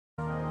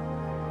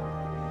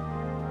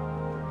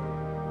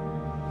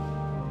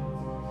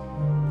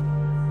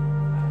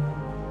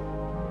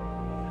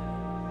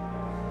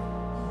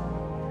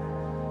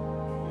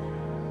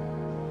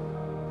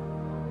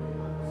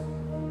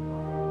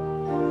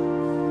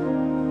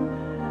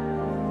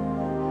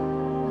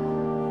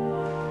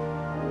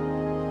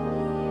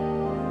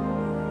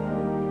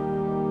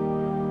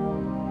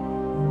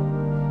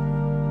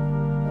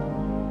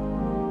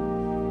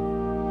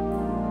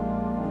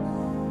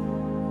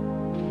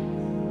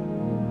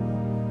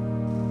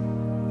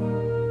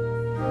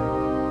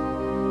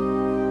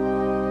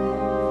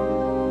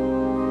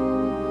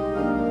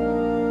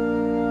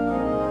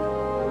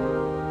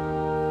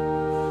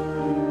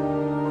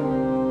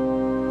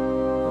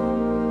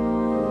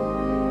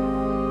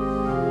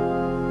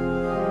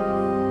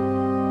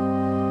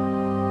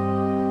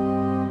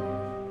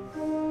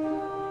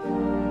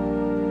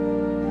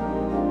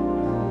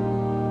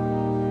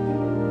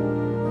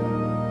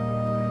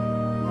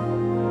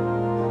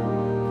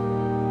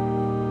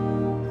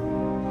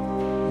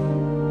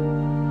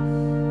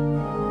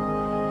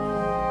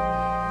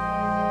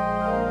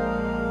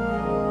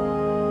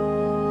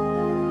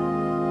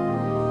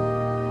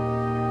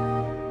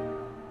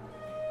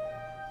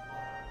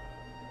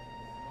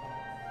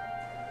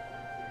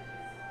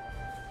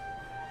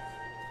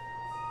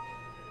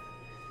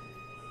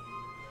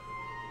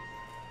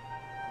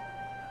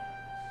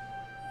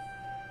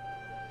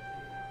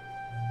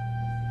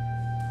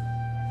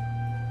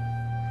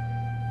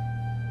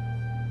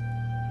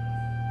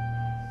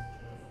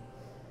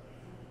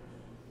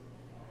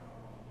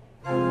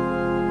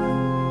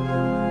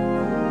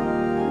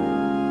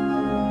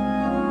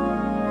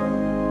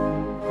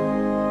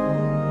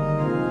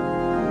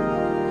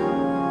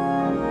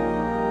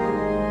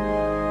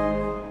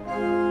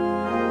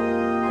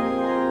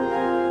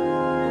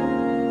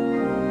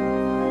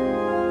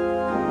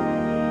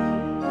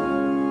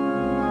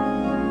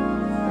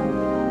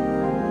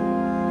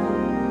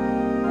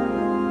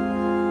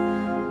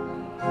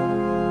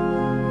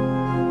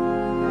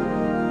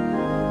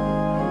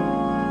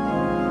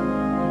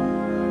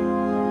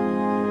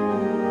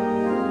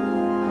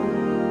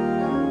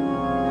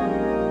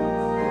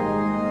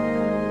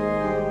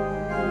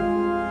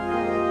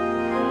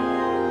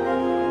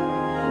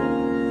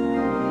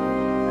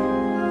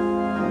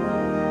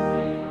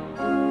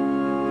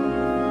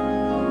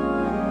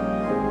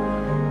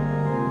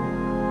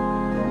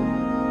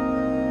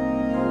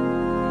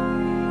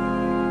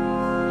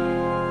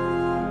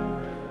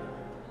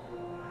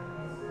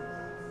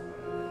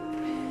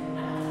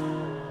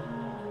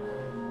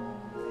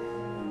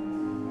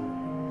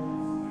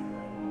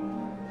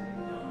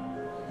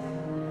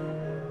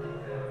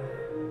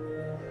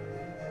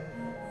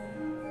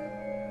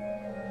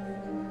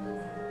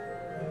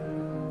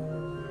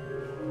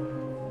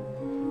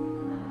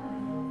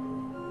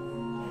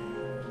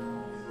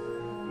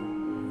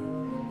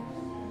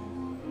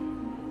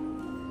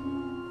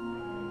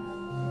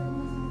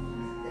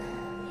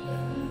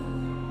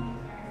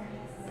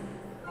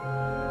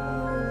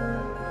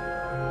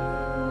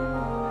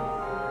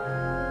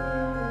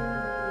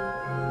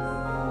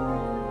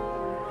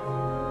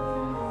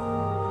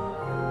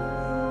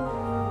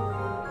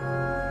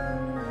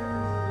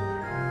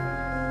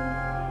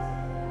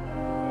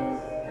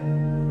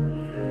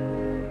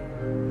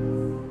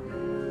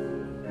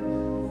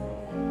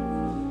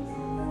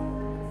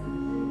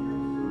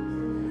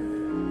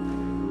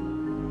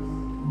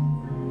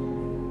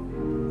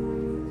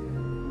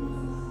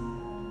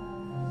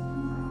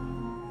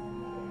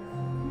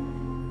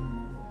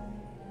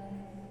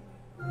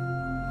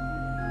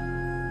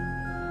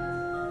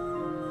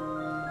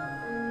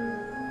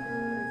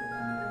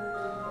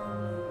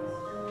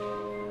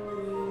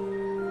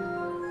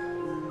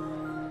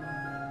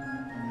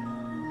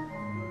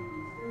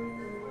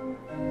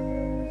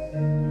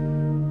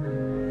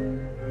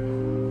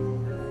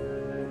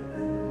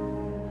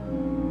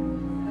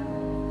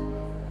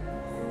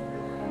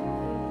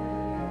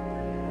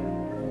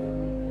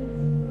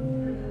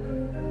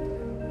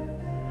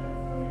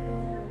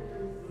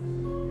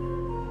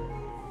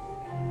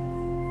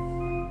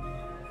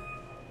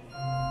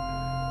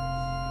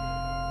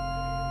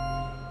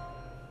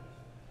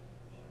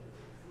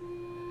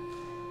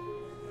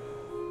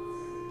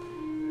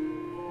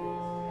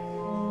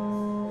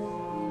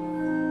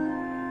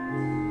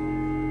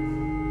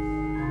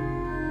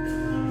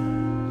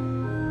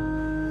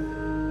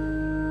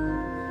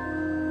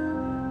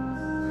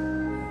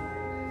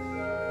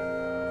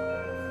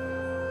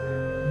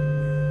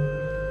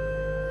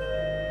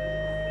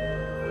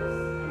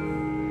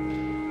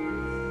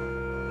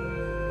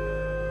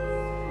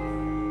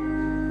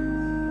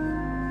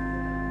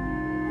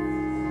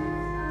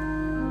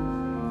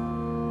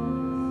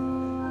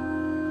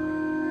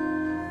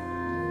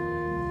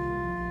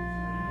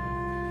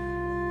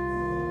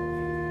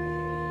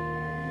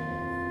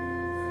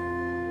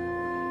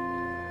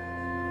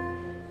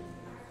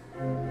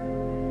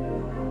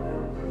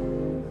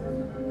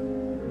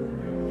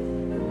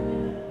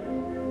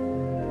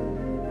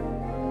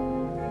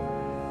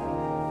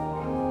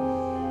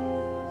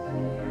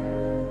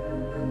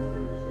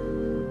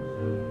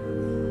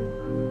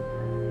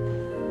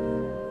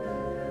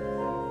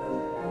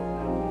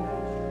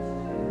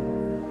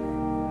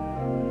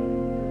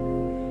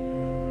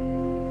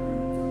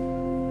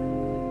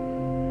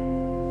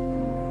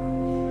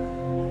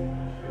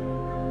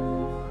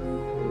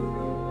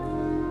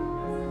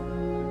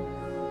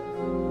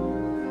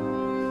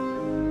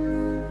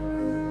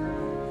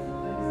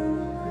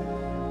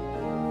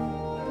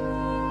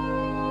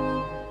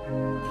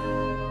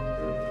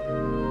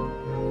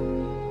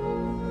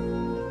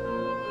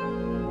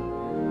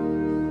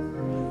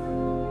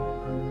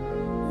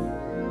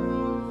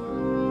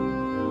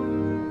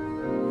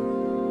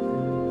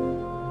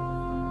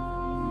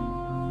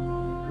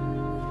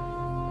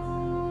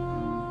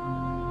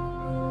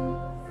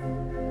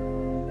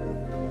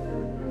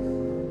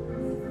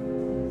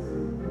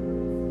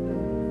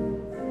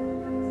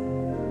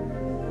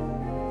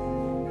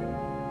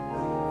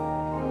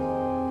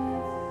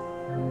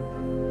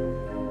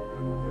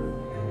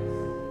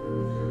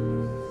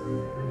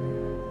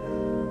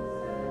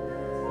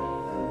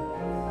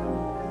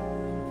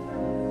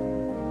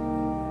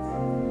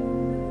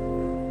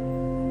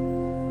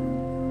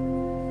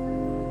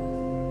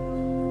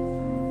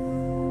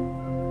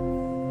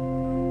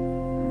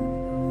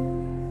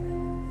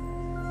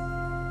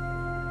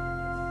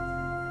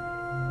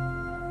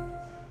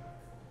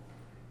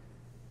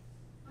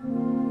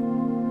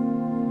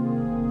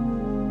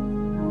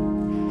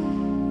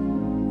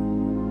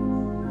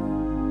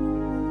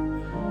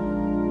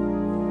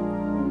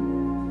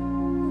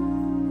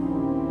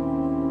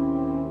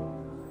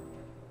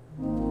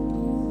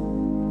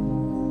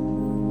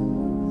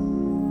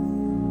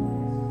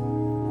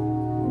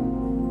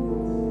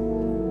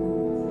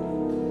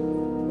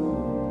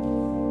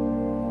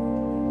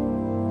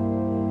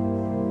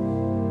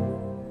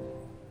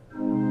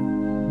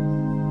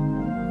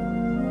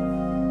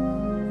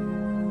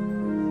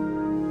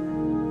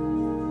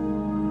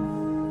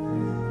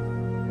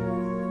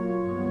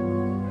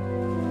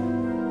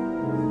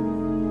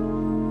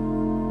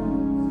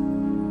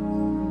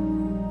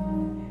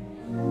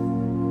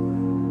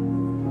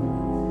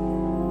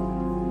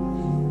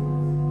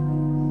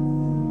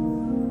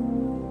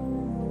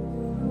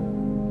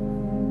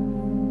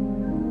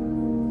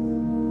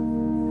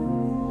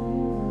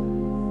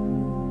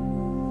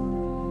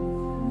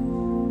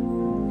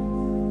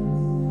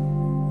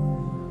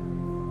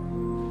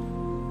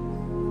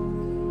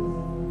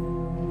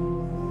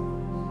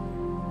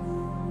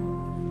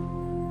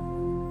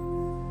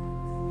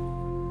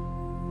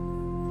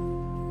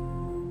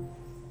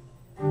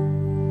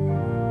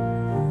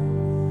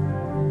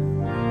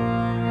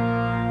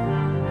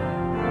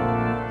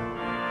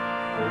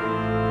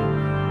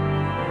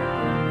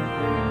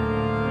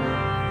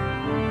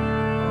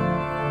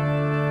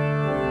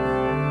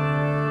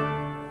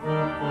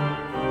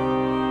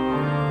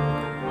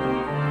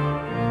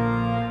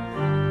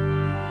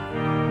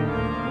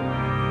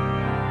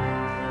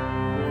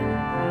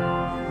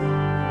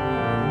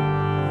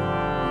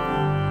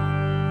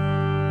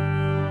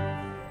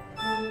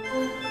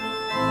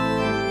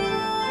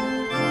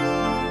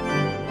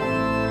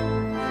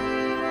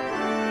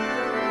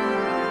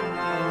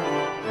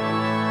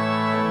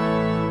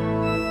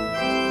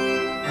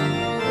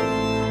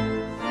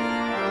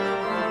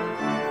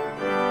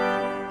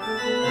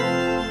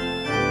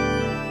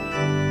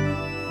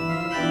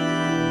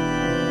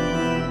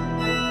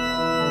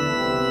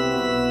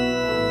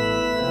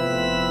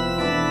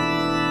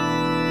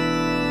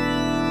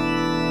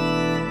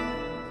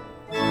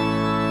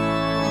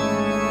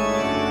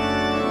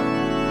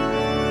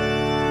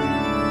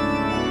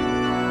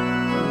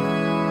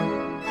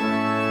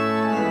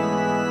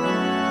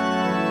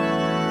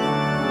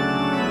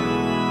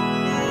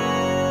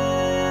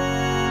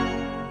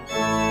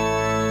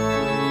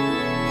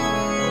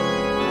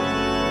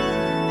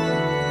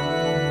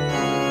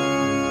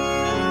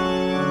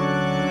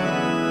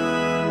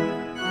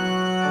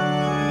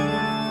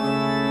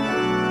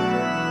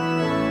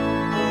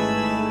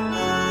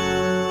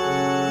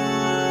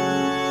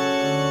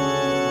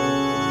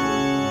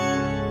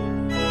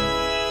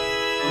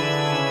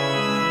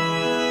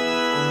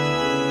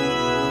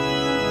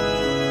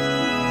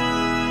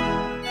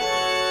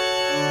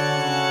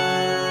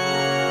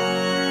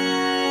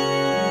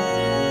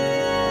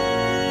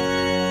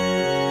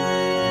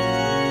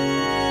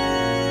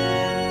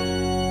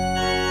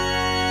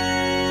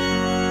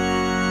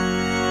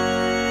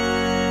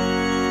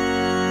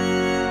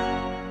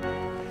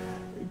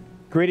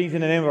Greetings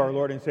in the name of our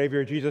Lord and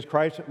Savior, Jesus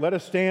Christ. Let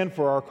us stand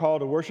for our call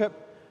to worship,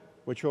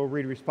 which we'll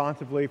read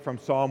responsively from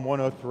Psalm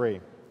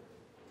 103.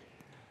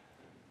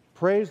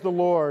 Praise the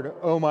Lord,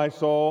 O my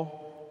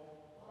soul.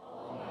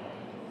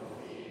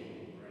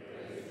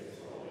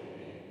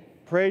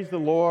 Praise the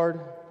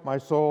Lord, my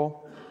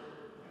soul.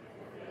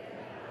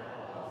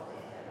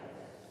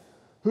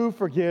 Who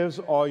forgives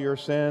all your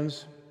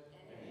sins?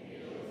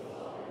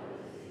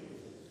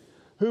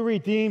 Who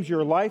redeems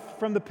your life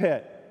from the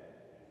pit?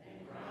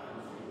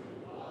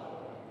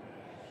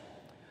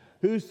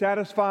 Who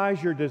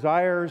satisfies your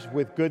desires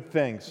with good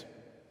things?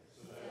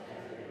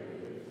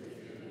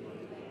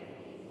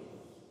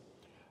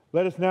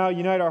 Let us now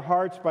unite our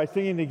hearts by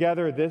singing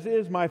together, "This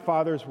is my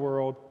Father's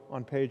World,"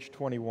 on page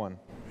 21.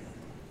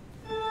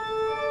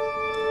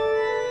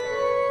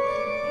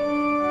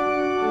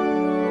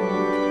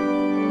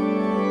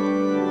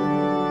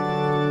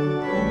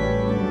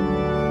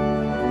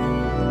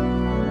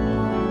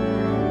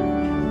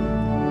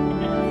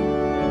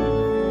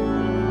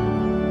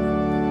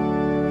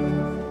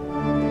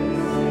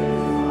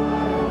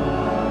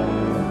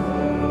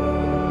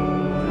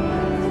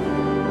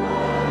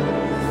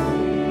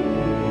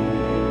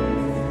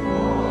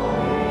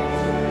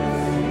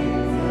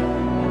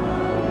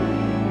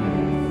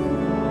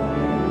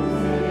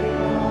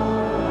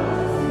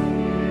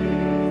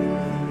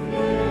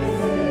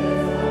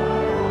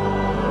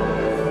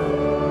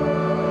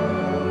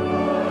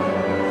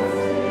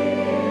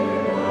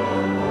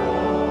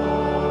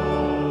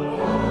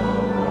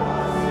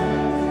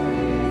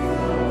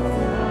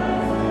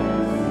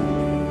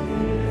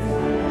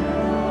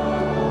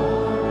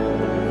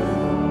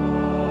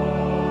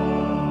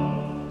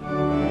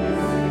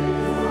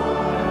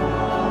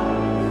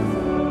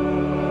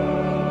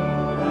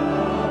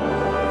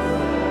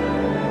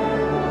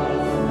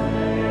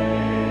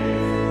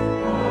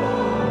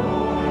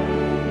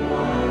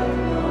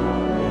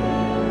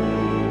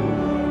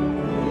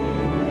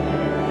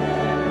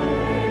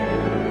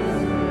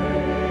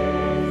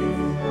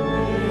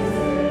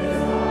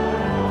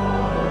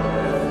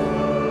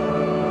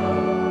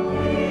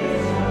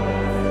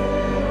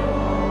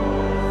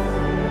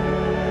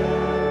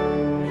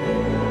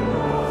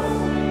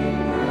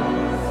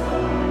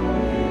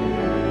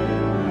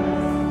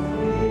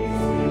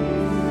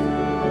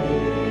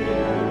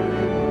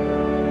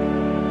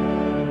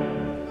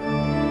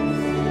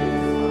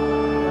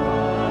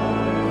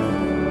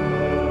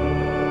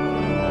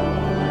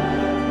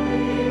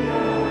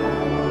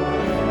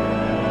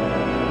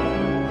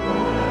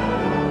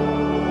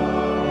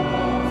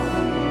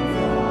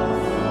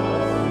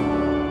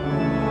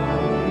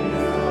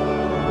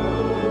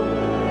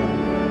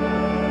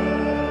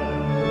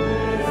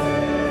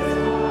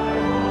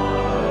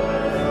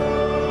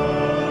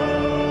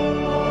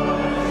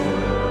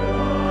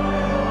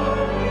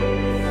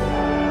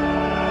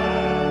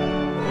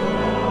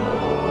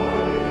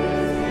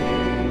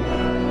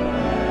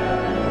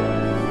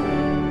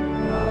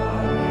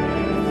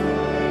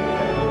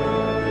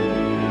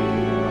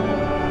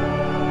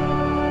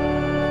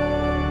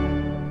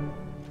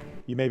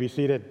 You may be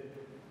seated.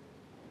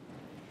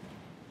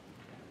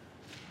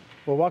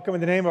 Well, welcome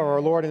in the name of our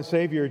Lord and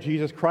Savior,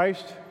 Jesus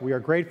Christ. We are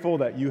grateful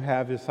that you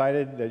have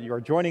decided that you are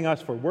joining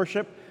us for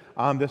worship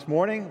this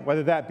morning,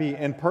 whether that be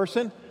in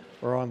person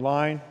or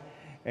online.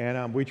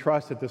 And we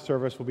trust that this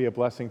service will be a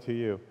blessing to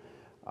you.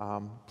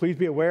 Please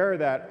be aware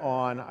that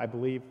on, I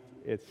believe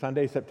it's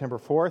Sunday, September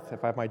 4th,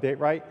 if I have my date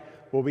right,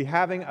 we'll be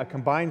having a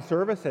combined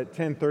service at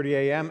 10:30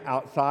 a.m.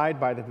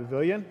 outside by the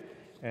pavilion.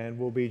 And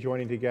we'll be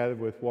joining together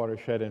with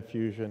Watershed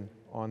Infusion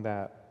on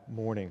that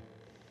morning.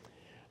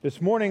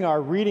 This morning, our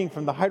reading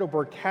from the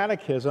Heidelberg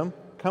Catechism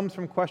comes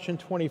from question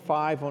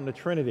 25 on the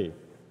Trinity.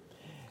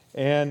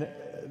 And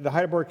the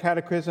Heidelberg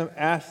Catechism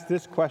asks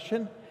this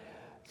question: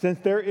 since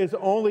there is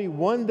only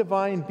one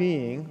divine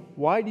being,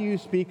 why do you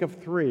speak of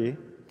three,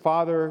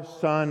 Father,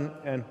 Son,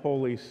 and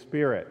Holy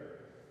Spirit?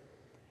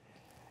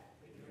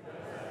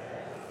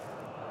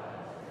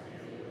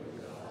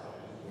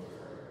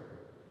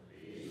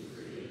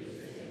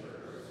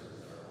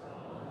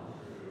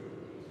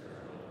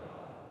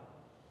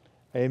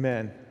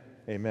 Amen.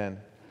 Amen.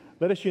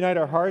 Let us unite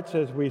our hearts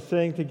as we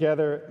sing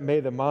together, "May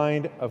the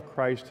mind of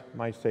Christ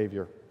my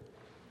Savior."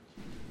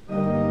 May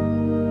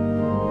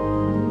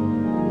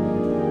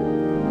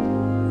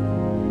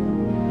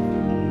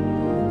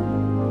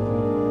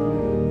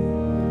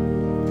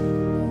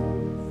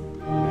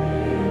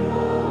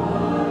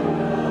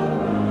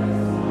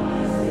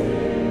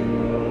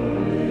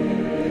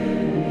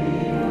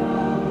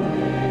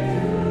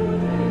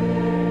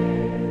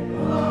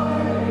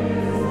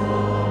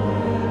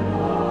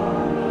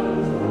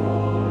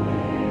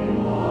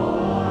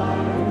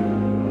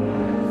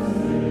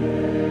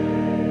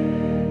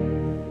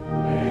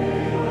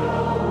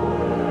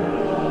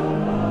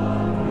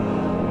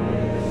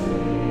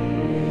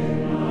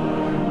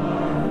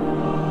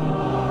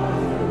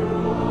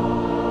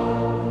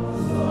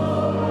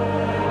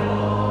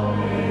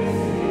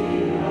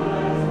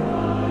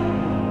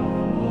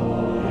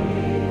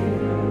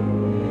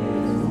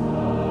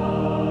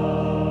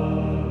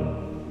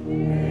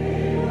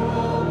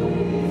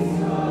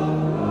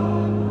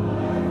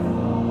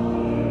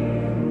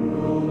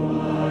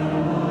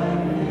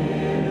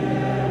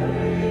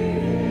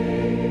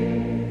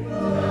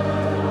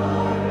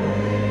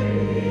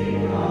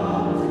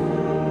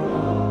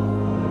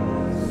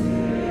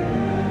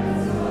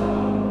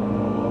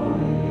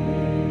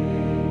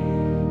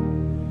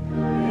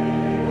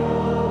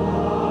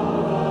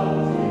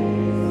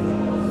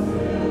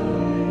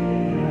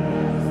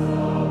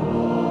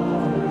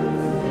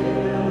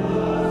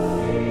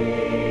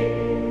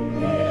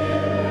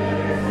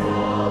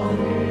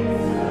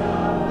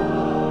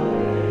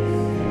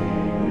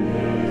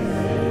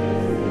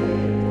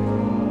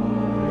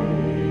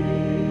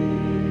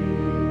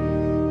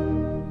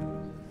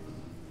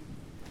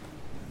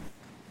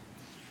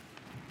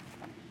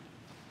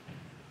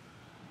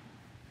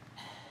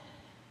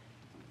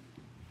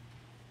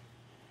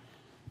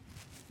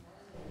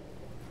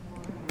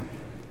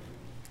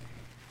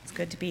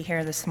good to be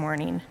here this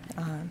morning.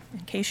 In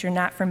case you're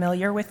not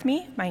familiar with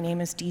me, my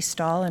name is Dee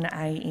Stahl, and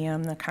I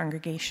am the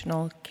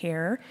Congregational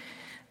Care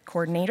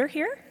Coordinator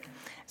here.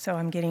 So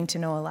I'm getting to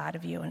know a lot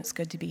of you, and it's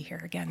good to be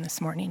here again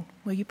this morning.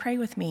 Will you pray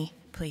with me,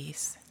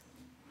 please?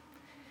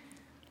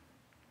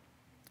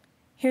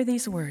 Hear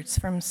these words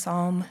from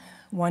Psalm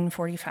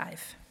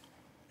 145.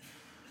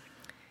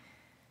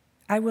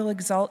 I will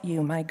exalt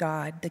you, my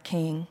God, the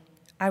King.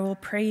 I will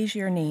praise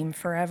your name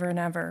forever and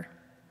ever.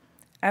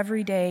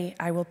 Every day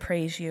I will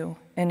praise you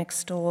and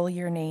extol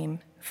your name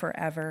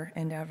forever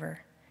and ever.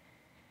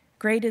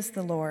 Great is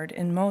the Lord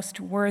and most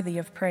worthy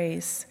of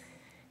praise.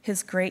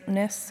 His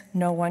greatness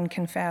no one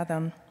can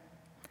fathom.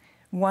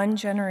 One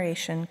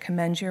generation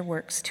commends your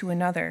works to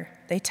another.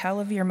 They tell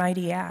of your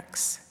mighty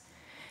acts.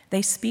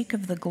 They speak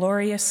of the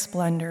glorious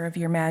splendor of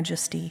your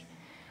majesty,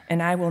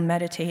 and I will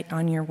meditate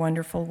on your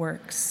wonderful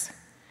works.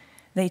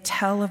 They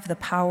tell of the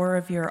power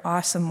of your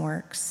awesome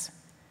works,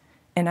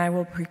 and I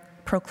will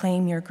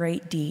proclaim your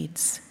great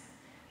deeds.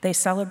 They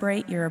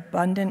celebrate your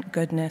abundant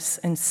goodness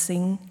and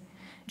sing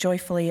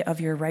joyfully of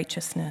your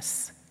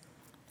righteousness.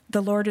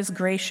 The Lord is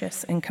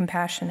gracious and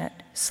compassionate,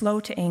 slow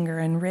to anger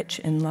and rich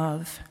in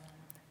love.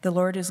 The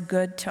Lord is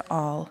good to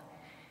all.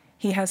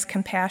 He has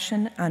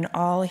compassion on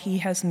all he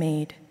has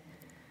made.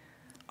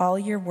 All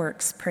your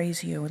works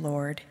praise you,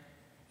 Lord.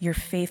 Your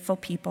faithful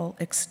people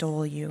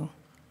extol you.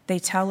 They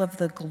tell of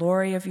the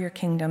glory of your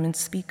kingdom and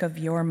speak of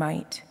your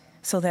might,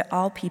 so that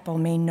all people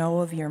may know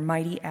of your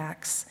mighty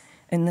acts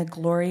and the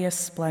glorious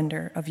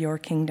splendor of your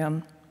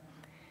kingdom.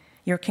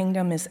 Your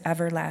kingdom is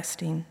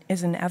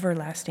an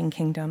everlasting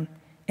kingdom,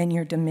 and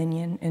your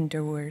dominion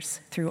endures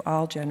through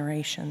all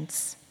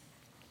generations.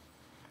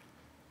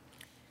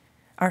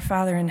 Our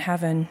Father in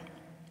heaven,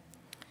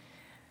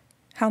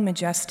 how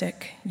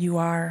majestic you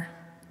are,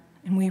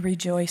 and we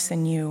rejoice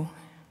in you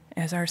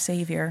as our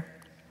Savior.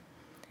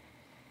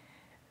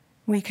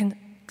 We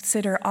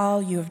consider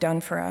all you have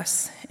done for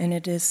us, and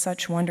it is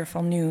such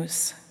wonderful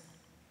news.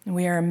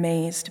 We are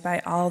amazed by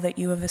all that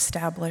you have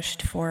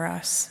established for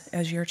us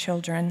as your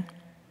children.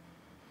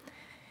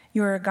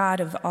 You are a God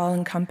of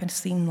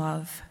all-encompassing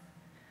love,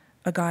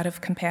 a God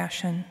of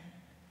compassion,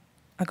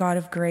 a God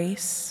of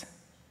grace,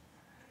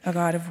 a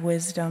God of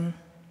wisdom,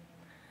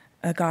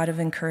 a God of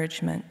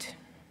encouragement.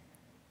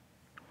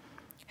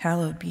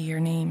 Hallowed be your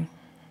name.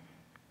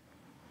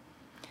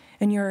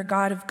 And you're a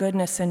God of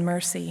goodness and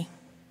mercy.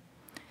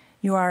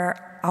 You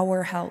are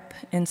our help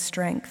and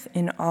strength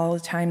in all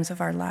times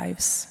of our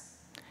lives.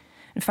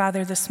 And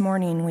Father, this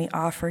morning we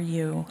offer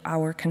you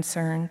our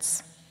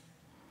concerns.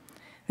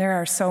 There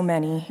are so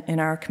many in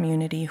our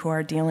community who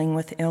are dealing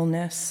with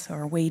illness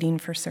or waiting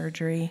for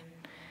surgery,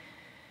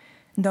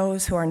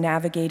 those who are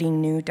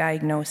navigating new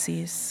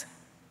diagnoses,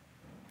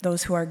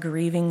 those who are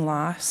grieving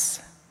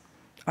loss,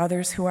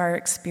 others who are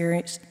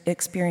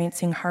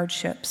experiencing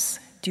hardships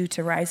due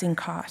to rising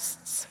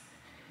costs,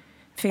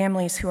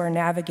 families who are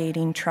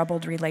navigating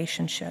troubled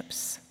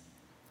relationships,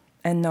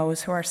 and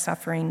those who are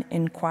suffering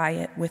in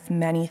quiet with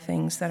many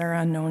things that are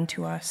unknown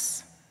to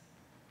us.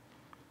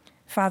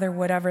 Father,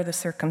 whatever the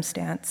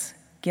circumstance,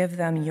 give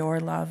them your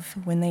love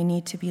when they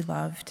need to be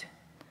loved.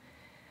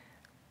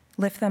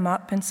 Lift them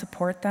up and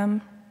support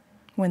them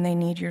when they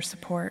need your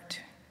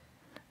support.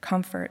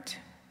 Comfort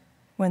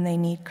when they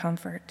need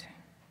comfort.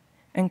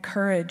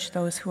 Encourage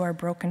those who are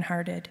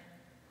brokenhearted.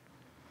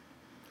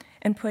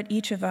 And put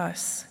each of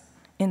us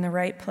in the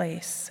right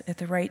place at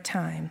the right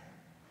time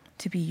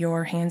to be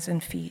your hands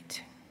and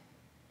feet.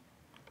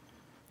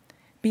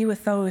 Be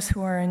with those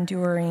who are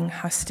enduring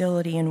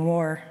hostility and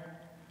war.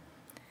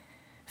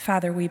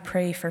 Father, we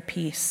pray for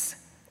peace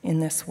in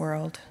this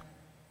world.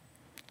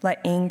 Let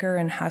anger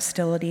and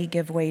hostility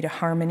give way to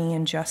harmony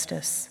and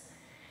justice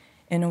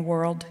in a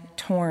world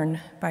torn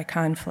by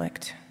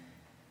conflict.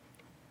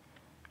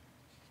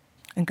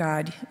 And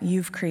God,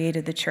 you've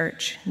created the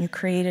church. You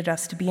created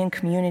us to be in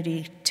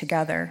community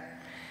together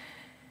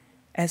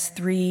as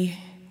 3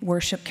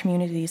 worship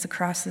communities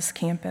across this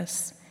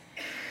campus.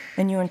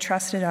 And you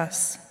entrusted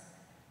us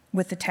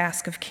with the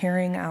task of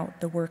carrying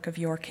out the work of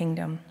your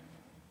kingdom.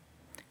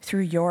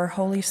 Through your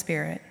Holy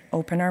Spirit,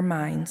 open our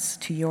minds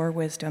to your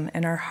wisdom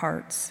and our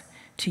hearts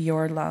to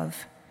your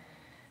love.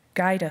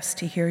 Guide us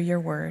to hear your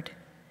word,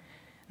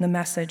 the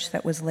message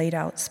that was laid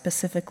out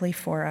specifically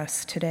for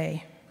us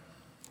today.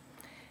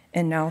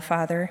 And now,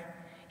 Father,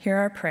 hear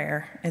our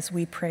prayer as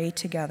we pray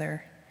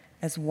together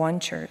as one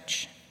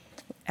church,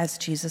 as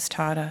Jesus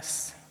taught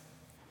us.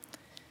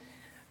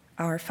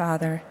 Our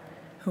Father,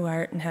 who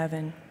art in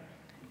heaven,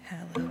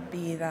 hallowed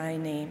be thy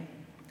name.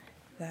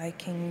 Thy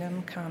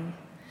kingdom come,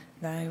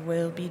 thy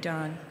will be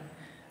done,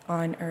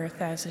 on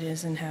earth as it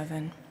is in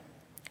heaven.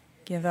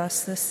 Give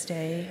us this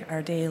day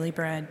our daily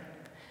bread.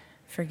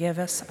 Forgive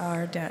us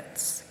our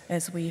debts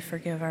as we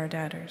forgive our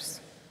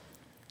debtors.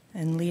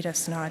 And lead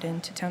us not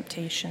into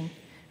temptation,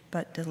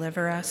 but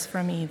deliver us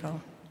from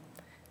evil.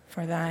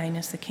 For thine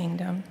is the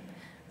kingdom,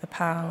 the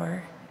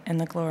power, and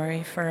the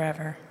glory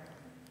forever.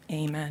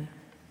 Amen.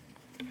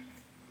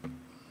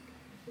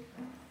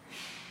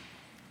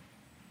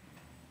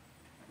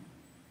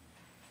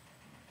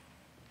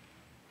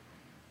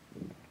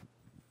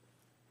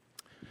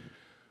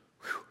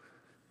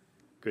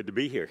 Good to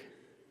be here.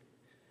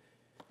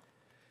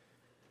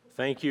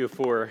 Thank you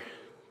for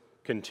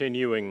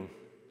continuing.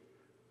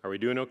 Are we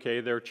doing okay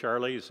there,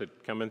 Charlie? Is it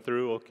coming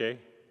through okay?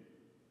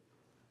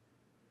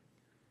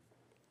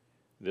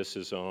 This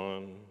is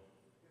on,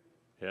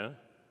 yeah?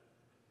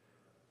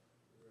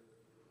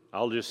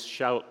 I'll just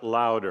shout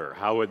louder.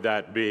 How would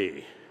that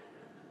be?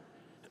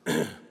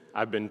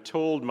 I've been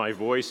told my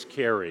voice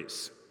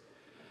carries.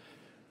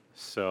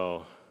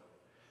 So,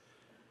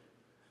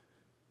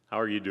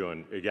 how are you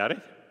doing? You got it?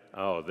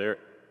 Oh, there.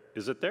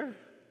 Is it there?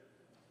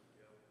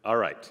 All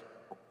right.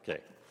 Okay.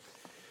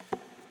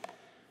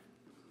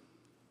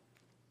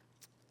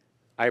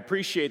 I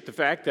appreciate the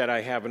fact that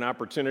I have an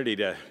opportunity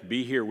to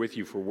be here with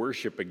you for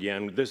worship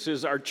again. This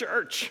is our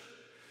church.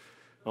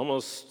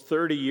 Almost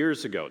 30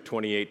 years ago,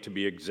 28 to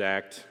be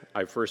exact,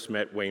 I first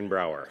met Wayne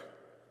Brower.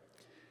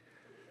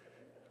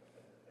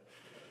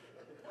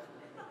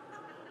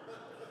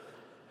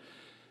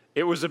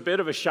 It was a bit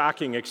of a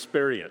shocking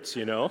experience,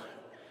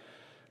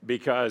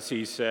 because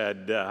he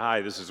said, "Hi,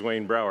 this is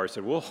Wayne Brower." I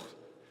said, "Well,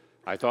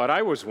 I thought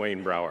I was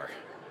Wayne Brower."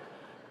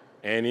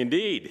 And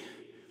indeed,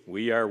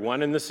 we are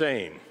one and the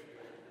same.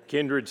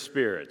 Kindred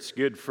spirits,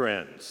 good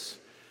friends,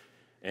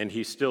 and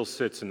he still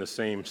sits in the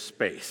same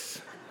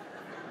space.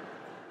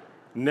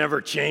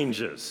 Never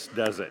changes,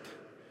 does it?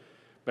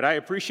 But I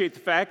appreciate the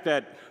fact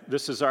that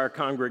this is our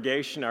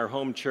congregation, our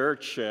home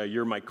church.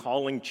 You're my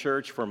calling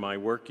church for my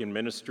work in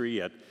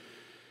ministry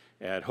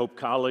at Hope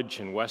College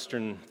and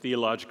Western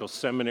Theological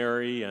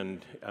Seminary,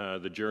 and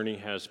the journey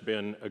has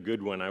been a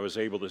good one. I was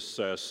able this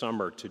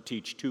summer to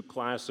teach 2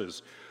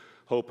 classes.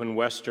 Hope and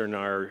Western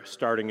are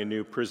starting a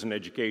new prison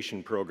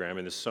education program,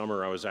 and this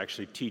summer I was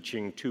actually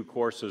teaching 2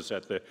 courses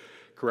at the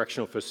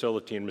correctional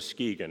facility in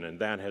Muskegon, and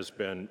that has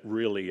been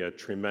really a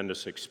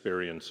tremendous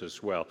experience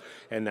as well.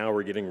 And now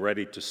we're getting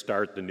ready to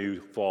start the new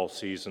fall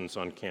seasons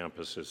on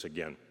campuses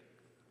again.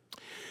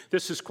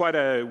 This is quite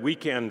a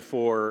weekend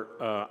for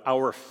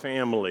our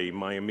family,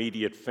 my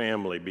immediate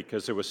family,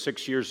 because it was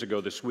 6 years ago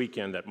this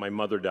weekend that my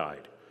mother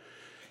died.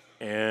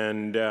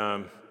 And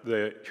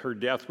her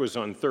death was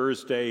on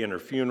Thursday, and her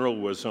funeral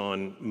was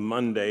on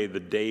Monday. The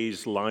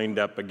days lined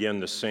up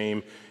again the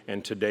same,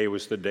 and today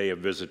was the day of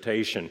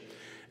visitation.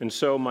 And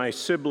so my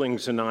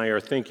siblings and I are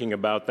thinking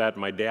about that.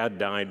 My dad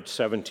died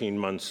 17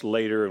 months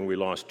later, and we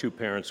lost 2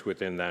 parents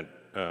within that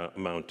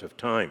amount of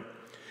time.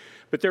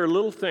 But there are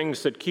little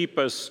things that keep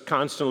us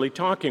constantly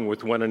talking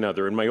with one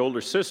another. And my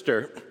older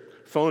sister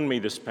phoned me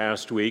this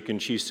past week,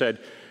 and she said,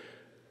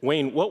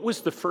 "Wayne, what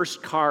was the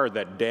first car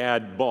that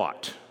Dad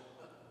bought?"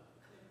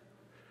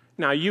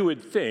 Now, you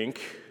would think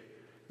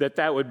that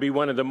that would be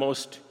one of the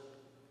most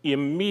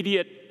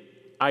immediate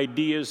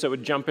ideas that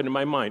would jump into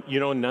my mind.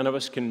 None of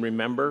us can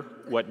remember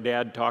what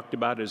Dad talked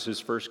about as his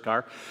first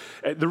car.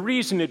 The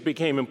reason it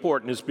became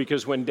important is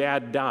because when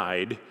Dad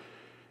died,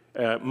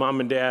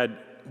 Mom and Dad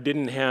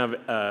didn't have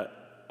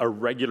a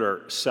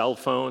regular cell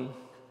phone.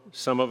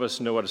 Some of us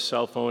know what a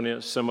cell phone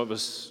is. Some of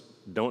us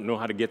don't know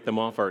how to get them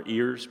off our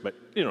ears, but,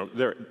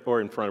 they're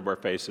or in front of our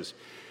faces.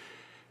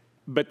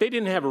 But they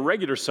didn't have a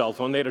regular cell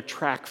phone. They had a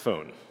track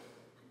phone,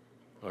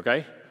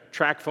 okay?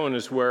 Track phone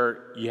is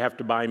where you have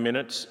to buy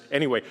minutes.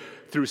 Anyway,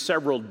 through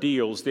several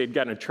deals, they'd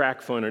gotten a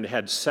track phone, and it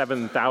had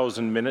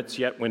 7,000 minutes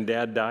yet when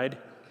Dad died.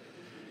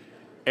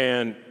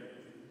 And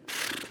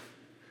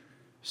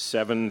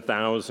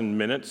 7,000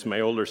 minutes, my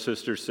older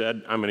sister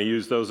said, "I'm going to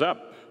use those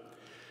up."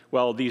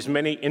 Well, these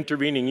many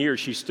intervening years,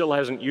 she still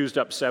hasn't used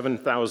up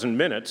 7,000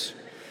 minutes.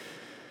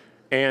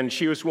 And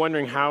she was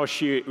wondering how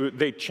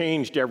they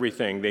changed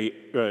everything. They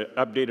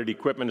updated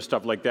equipment and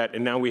stuff like that,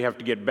 and now we have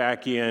to get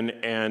back in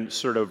and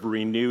sort of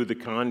renew the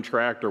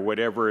contract or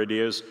whatever it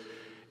is.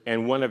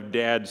 And one of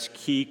Dad's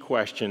key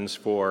questions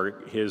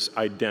for his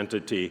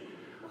identity,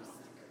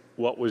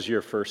 "What was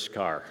your first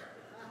car?"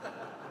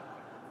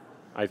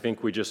 I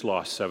think we just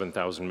lost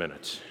 7,000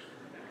 minutes.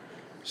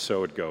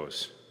 So it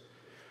goes.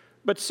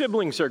 But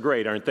siblings are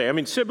great, aren't they? I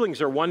mean,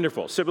 siblings are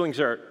wonderful. Siblings.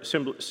 Are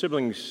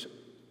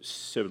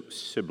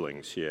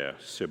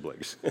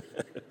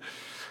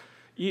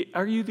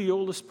you the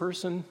oldest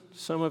person,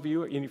 some of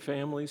you, in your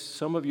families?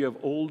 Some of you have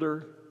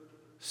older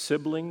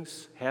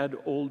siblings, had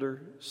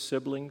older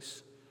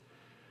siblings.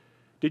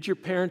 Did your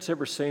parents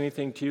ever say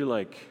anything to you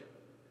like,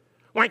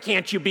 "Why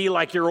can't you be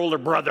like your older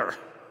brother?"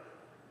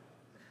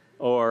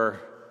 Or,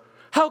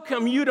 "How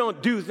come you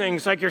don't do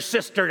things like your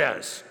sister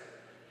does?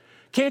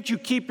 Can't you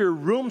keep your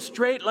room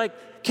straight?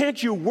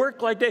 Can't you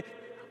work like that?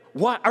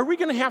 What, are we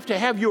going to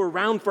have you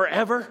around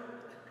forever?"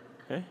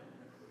 Okay?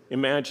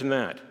 Imagine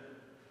that.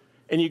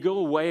 And you go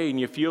away and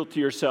you feel to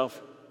yourself,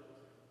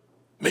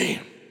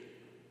 "Man,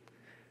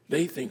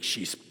 they think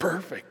she's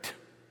perfect.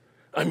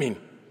 I mean,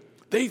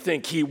 they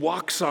think he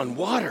walks on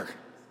water."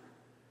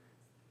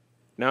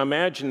 Now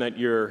imagine that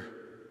you're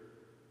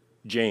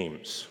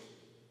James.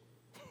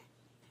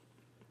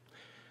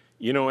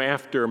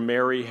 After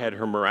Mary had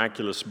her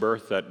miraculous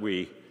birth that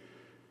we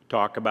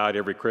talk about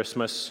every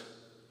Christmas,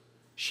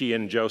 she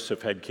and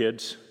Joseph had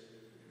kids,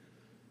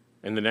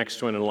 and the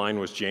next one in line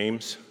was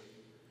James.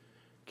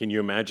 Can you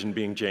imagine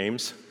being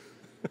James?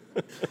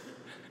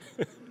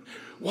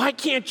 Why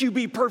can't you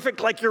be perfect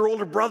like your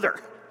older brother?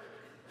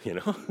 You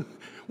know,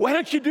 why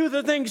don't you do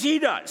the things he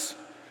does?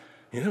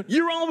 You know,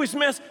 you're always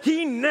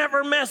he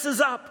never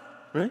messes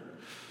up, right?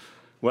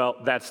 Well,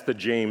 that's the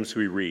James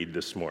we read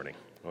this morning,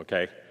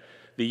 okay?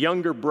 The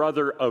younger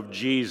brother of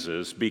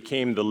Jesus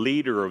became the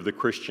leader of the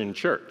Christian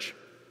church.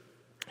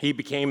 He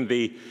became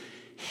the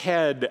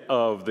head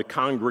of the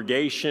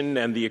congregation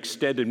and the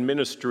extended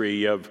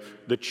ministry of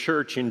the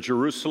church in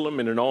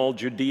Jerusalem and in all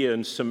Judea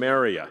and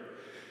Samaria.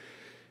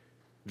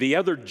 The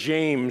other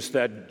James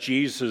that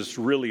Jesus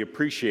really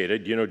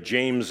appreciated, you know,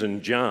 James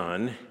and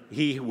John,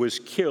 he was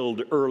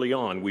killed early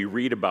on. We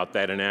read about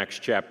that in Acts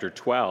chapter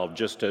 12,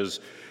 just as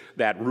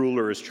that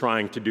ruler is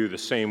trying to do the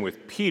same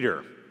with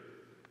Peter.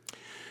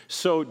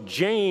 So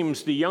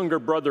James, the younger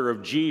brother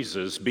of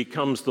Jesus,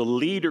 becomes the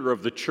leader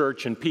of the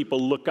church, and people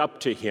look up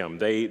to him.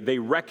 They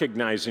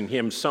recognize in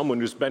him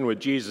someone who's been with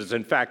Jesus.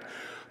 In fact,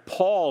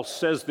 Paul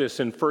says this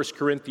in 1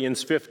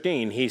 Corinthians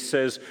 15. He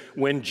says,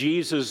 when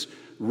Jesus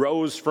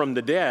rose from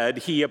the dead,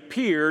 he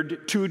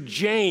appeared to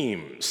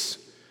James.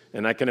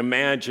 And I can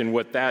imagine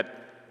what that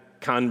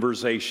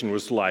conversation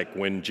was like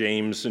when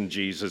James and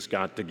Jesus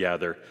got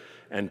together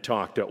and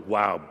talked.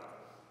 Wow,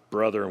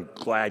 brother, I'm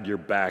glad you're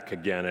back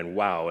again, and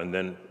wow, and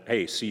then,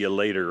 hey, see you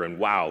later, and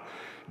wow,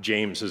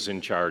 James is in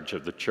charge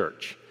of the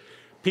church.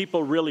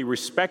 People really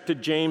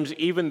respected James.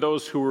 Even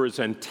those who were his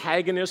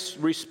antagonists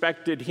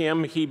respected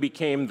him. He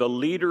became the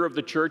leader of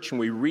the church, and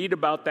we read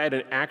about that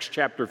in Acts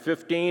chapter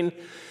 15.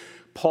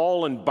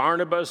 Paul and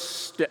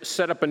Barnabas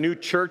set up a new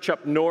church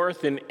up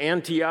north in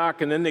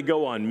Antioch, and then they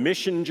go on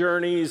mission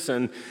journeys,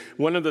 and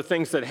one of the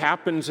things that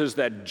happens is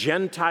that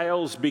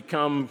Gentiles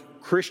become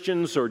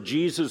Christians or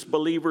Jesus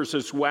believers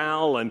as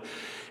well, and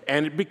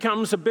it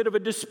becomes a bit of a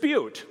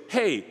dispute.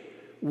 Hey,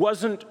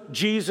 wasn't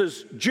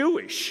Jesus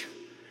Jewish?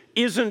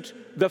 Isn't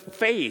the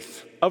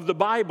faith of the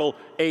Bible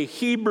a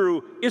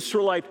Hebrew,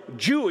 Israelite,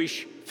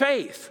 Jewish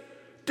faith?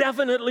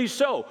 Definitely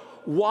so.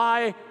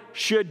 Why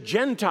should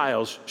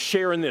Gentiles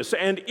share in this?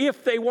 And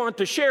if they want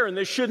to share in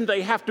this, shouldn't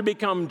they have to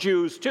become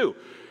Jews too?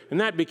 And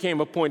that became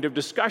a point of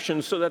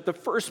discussion, so that the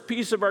first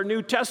piece of our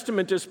New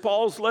Testament is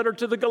Paul's letter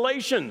to the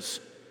Galatians,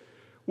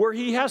 where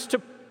he has to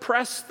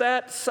press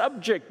that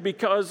subject,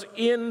 because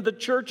in the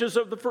churches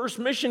of the first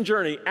mission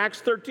journey, Acts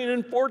 13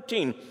 and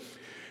 14,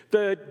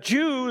 the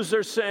Jews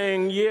are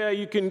saying, yeah,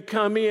 you can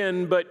come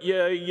in, but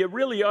you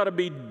really ought to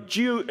be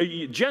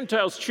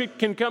Gentiles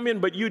can come in,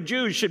 but you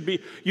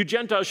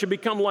Gentiles should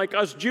become like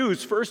us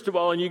Jews, first of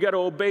all, and you got to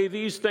obey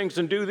these things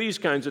and do these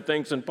kinds of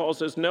things. And Paul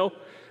says, no,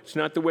 it's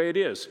not the way it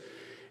is.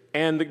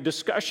 And the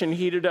discussion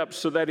heated up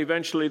so that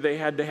eventually they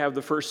had to have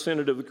the first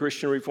synod of the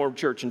Christian Reformed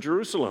Church in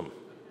Jerusalem.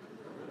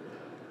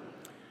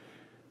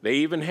 They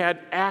even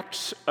had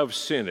acts of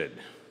synod,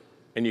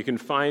 and you can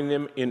find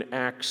them in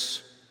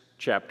Acts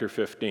chapter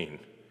 15.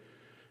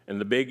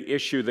 And the big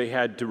issue they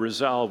had to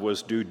resolve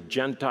was, do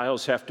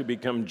Gentiles have to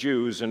become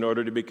Jews in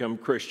order to become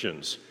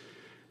Christians?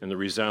 And the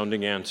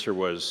resounding answer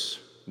was,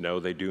 no,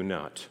 they do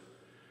not.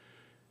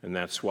 And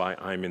that's why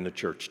I'm in the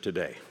church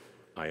today.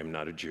 I am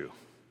not a Jew.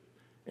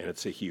 And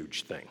it's a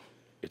huge thing.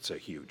 It's a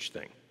huge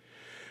thing.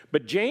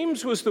 But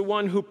James was the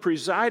one who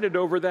presided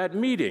over that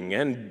meeting.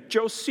 And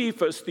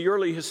Josephus, the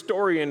early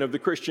historian of the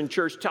Christian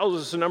church, tells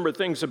us a number of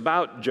things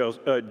about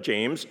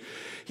James.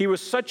 He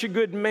was such a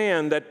good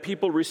man that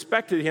people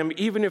respected him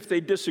even if they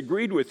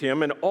disagreed with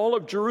him. And all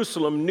of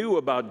Jerusalem knew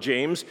about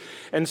James.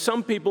 And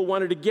some people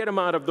wanted to get him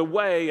out of the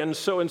way. And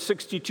so in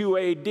 62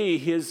 AD,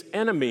 his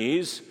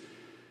enemies,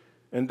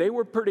 and they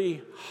were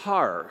pretty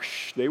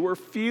harsh. They were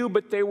few,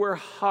 but they were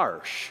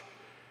harsh.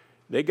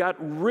 They got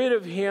rid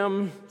of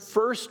him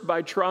first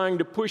by trying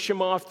to push him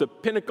off the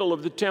pinnacle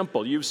of the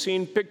temple. You've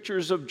seen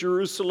pictures of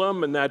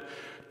Jerusalem and that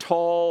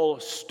tall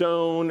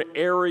stone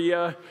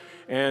area,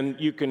 and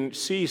you can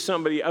see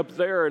somebody up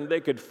there and they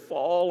could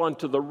fall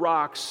onto the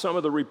rocks. Some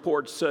of the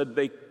reports said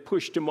they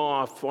pushed him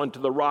off onto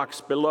the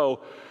rocks below.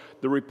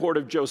 The report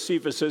of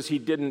Josephus says he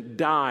didn't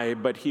die,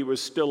 but he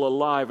was still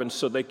alive, and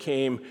so they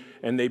came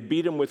and they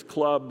beat him with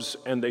clubs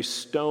and they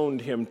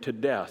stoned him to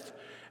death.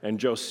 And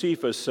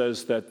Josephus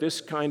says that this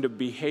kind of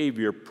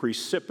behavior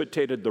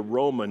precipitated the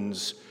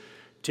Romans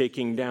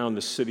taking down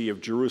the city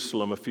of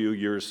Jerusalem a few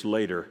years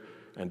later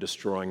and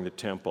destroying the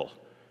temple.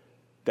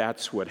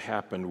 That's what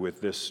happened with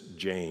this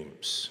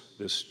James.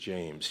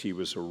 He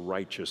was a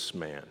righteous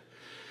man.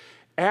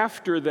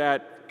 After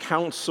that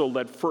council,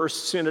 that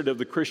first synod of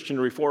the Christian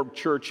Reformed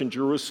Church in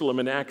Jerusalem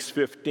in Acts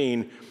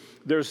 15,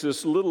 there's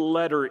this little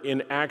letter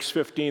in Acts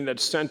 15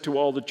 that's sent to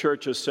all the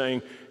churches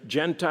saying,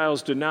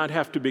 Gentiles do not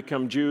have to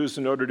become Jews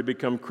in order to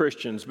become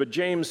Christians. But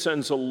James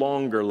sends a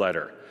longer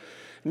letter.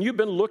 And you've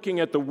been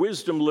looking at the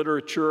wisdom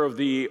literature of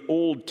the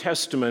Old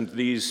Testament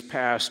these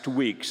past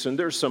weeks, and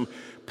there's some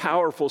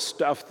powerful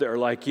stuff there,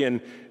 like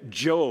in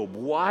Job.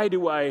 Why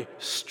do I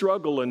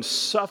struggle and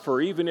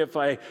suffer even if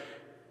I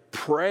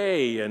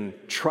pray and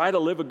try to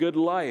live a good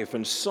life.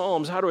 And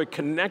Psalms, how do I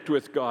connect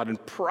with God?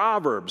 And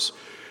Proverbs,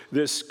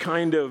 this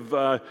kind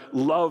of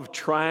love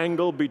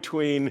triangle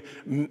between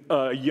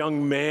a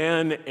young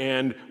man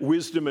and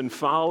wisdom and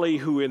folly,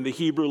 who in the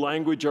Hebrew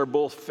language are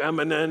both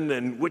feminine,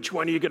 and which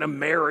one are you going to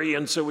marry?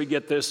 And so we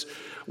get this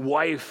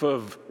wife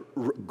of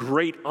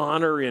great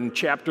honor in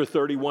chapter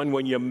 31,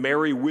 when you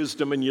marry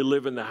wisdom and you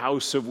live in the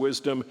house of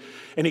wisdom.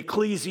 And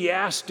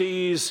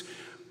Ecclesiastes,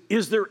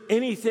 is there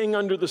anything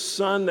under the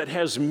sun that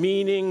has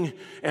meaning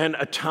and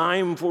a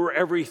time for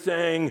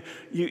everything?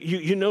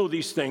 You know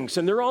these things,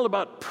 and they're all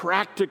about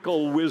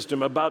practical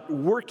wisdom, about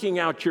working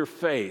out your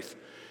faith.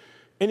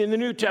 And in the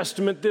New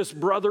Testament, this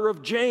brother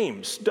of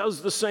James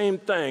does the same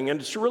thing, and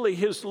it's really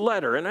his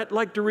letter. And I'd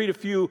like to read a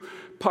few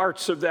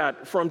parts of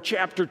that from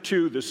chapter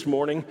 2 this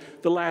morning,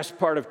 the last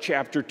part of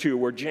chapter 2,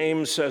 where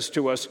James says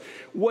to us,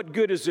 "What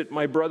good is it,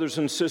 my brothers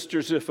and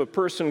sisters, if a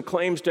person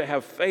claims to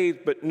have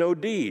faith but no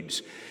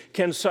deeds?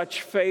 Can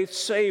such faith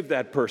save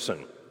that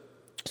person?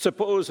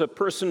 Suppose a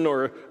person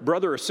or a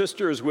brother or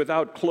sister is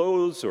without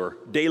clothes or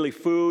daily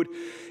food.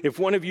 If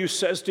one of you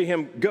says to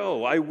him,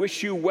 'Go, I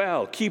wish you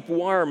well, keep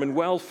warm and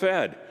well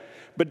fed,'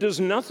 but does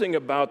nothing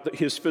about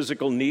his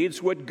physical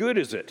needs, what good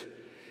is it?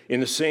 In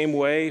the same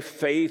way,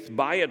 faith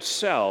by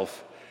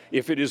itself,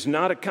 if it is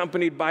not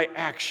accompanied by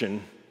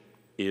action,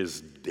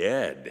 is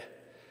dead.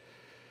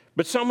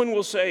 But someone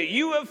will say,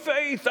 'You have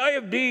faith, I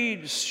have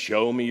deeds.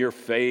 Show me your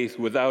faith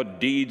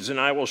without deeds, and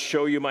I will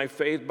show you my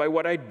faith by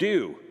what I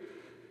do.'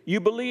 You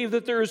believe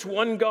that there is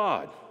one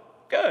God.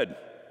 Good.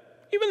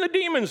 Even the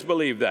demons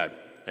believe that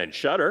and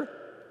shudder.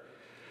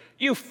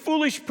 You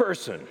foolish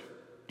person.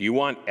 Do you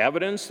want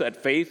evidence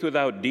that faith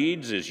without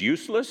deeds is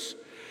useless?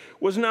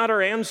 Was not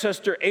our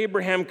ancestor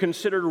Abraham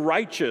considered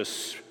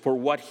righteous for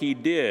what he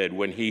did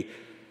when he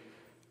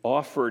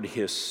offered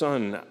his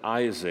son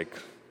Isaac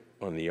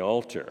on the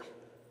altar?"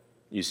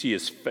 You see,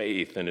 his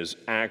faith and his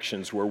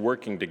actions were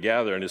working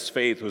together, and his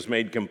faith was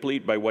made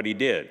complete by what he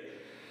did.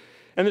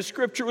 And the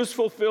scripture was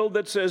fulfilled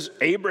that says,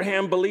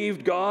 Abraham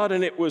believed God,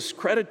 and it was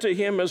credited to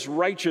him as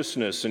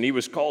righteousness, and he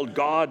was called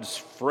God's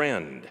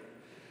friend.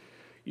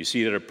 You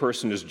see that a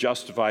person is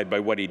justified by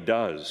what he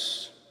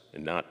does,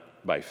 and not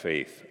by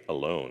faith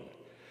alone.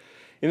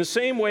 In the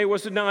same way,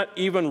 was it not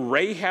even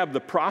Rahab the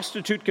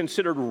prostitute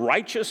considered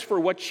righteous for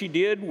what she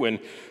did when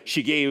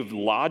she gave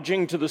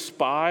lodging to the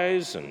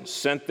spies and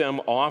sent them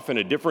off in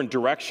a different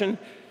direction?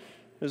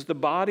 As the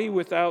body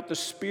without the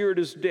spirit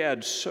is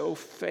dead, so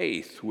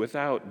faith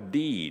without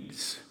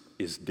deeds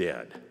is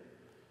dead.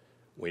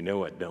 We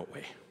know it, don't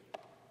we?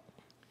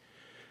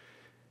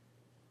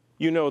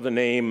 You know the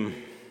name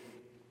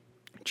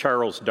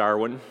Charles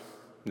Darwin,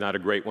 not a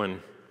great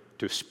one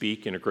to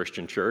speak in a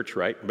Christian church,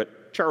 right?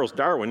 But Charles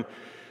Darwin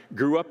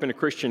grew up in a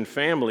Christian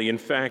family. In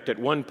fact, at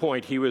one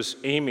point, he was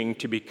aiming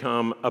to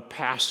become a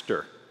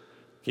pastor.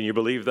 Can you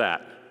believe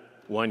that?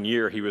 One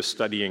year, he was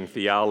studying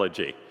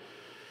theology.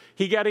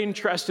 He got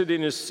interested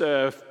in his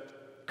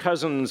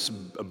cousin's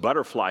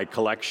butterfly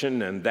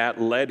collection, and that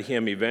led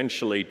him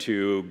eventually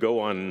to go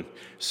on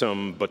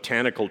some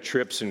botanical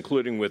trips,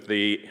 including with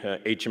the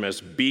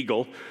HMS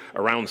Beagle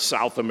around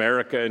South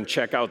America, and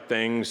check out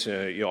things,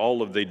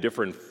 all of the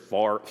different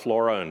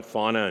flora and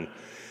fauna. And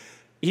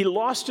he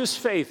lost his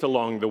faith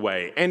along the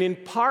way, and in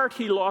part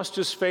he lost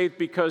his faith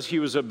because he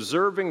was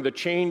observing the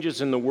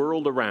changes in the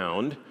world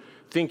around,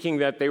 thinking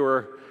that they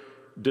were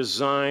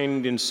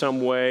designed in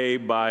some way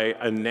by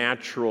a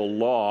natural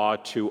law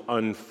to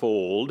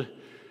unfold.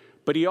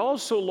 But he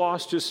also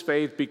lost his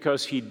faith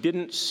because he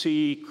didn't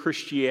see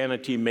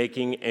Christianity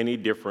making any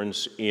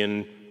difference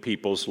in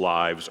people's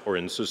lives or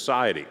in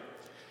society.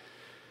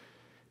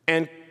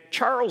 And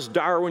Charles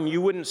Darwin, you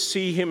wouldn't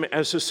see him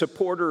as a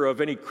supporter of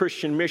any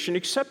Christian mission,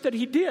 except that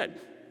he did.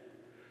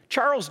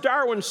 Charles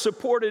Darwin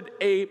supported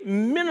a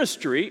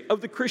ministry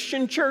of the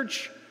Christian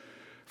church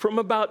from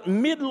about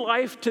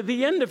midlife to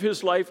the end of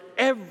his life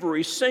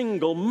every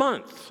single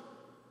month.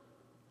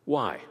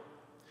 Why?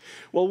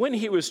 Well, when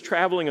he was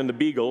traveling on the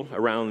Beagle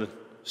around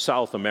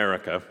South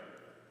America,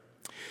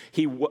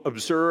 he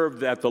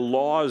observed that the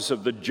laws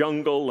of the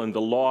jungle and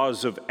the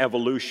laws of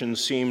evolution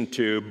seemed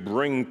to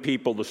bring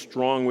people. The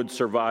strong would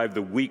survive,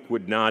 the weak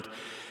would not.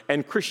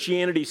 And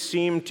Christianity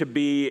seemed to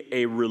be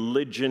a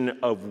religion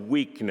of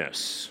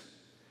weakness.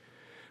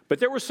 But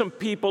there were some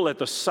people at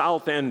the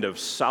south end of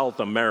South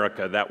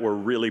America that were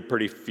really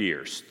pretty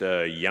fierce.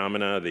 The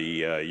Yamana,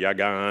 the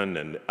Yagan,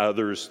 and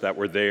others that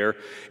were there.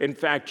 In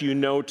fact, you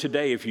know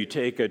today, if you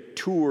take a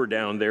tour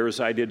down there, as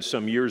I did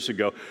some years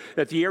ago,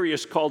 that the area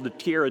is called the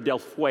Tierra del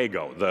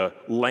Fuego, the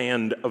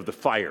land of the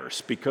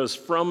fires, because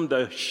from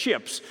the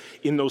ships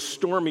in those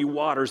stormy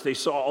waters, they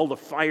saw all the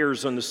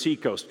fires on the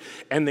seacoast.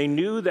 And they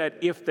knew that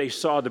if they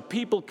saw the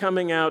people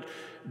coming out,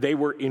 they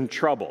were in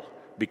trouble,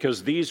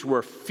 because these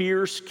were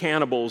fierce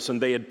cannibals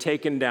and they had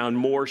taken down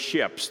more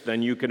ships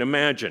than you can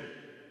imagine.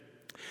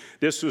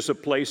 This was a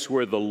place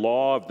where the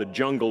law of the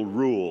jungle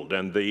ruled,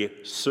 and the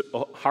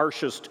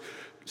harshest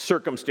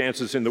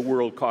circumstances in the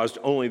world caused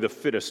only the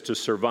fittest to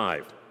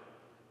survive.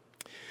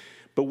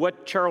 But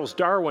what Charles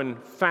Darwin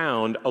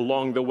found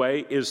along the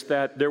way is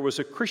that there was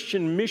a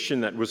Christian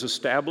mission that was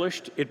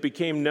established. It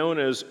became known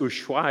as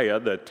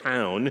Ushuaia, the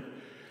town.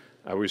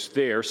 I was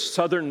there,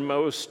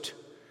 southernmost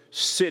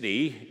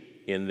city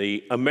in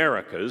the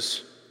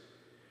Americas.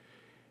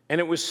 And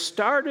it was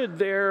started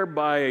there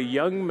by a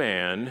young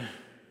man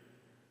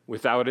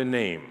without a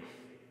name,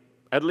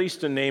 at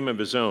least a name of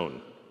his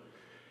own.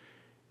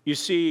 You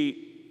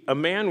see, a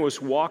man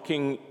was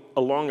walking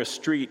along a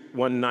street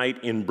one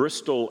night in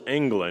Bristol,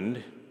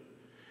 England,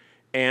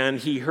 and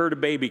he heard a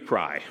baby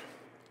cry.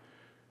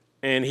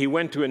 And he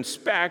went to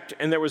inspect,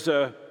 and there was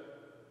a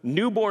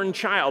newborn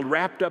child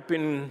wrapped up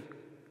in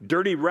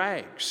dirty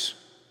rags.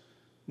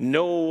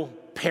 No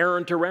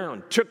parent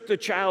around. Took the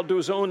child to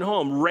his own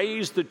home,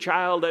 raised the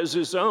child as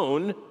his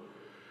own.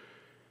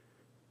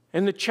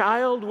 And the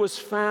child was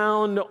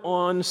found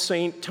on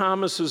St.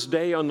 Thomas's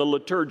Day on the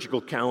liturgical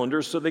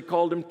calendar, so they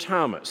called him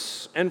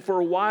Thomas. And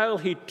for a while,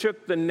 he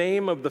took the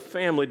name of the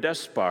family,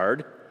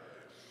 Despard.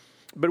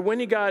 But when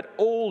he got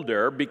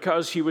older,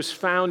 because he was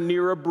found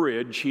near a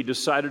bridge, he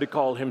decided to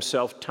call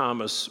himself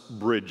Thomas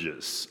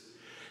Bridges.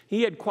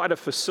 He had quite a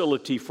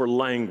facility for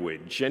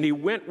language, and he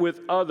went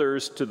with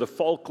others to the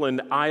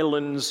Falkland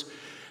Islands.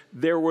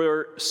 There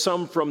were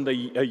some from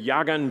the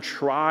Yagan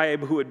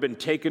tribe who had been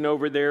taken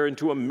over there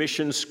into a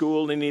mission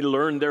school, and he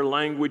learned their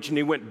language, and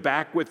he went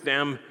back with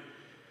them.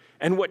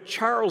 And what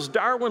Charles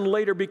Darwin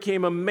later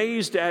became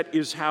amazed at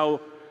is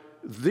how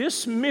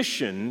this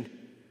mission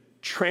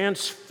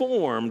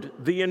transformed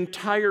the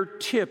entire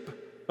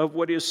tip of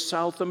what is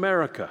South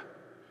America.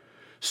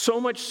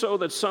 So much so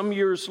that some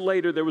years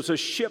later, there was a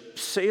ship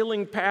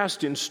sailing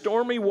past in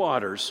stormy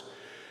waters,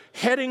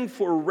 heading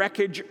for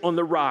wreckage on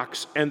the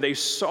rocks, and they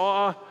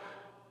saw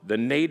the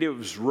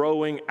natives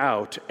rowing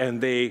out, and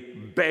they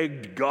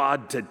begged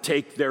God to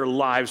take their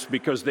lives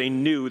because they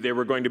knew they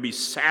were going to be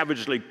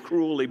savagely,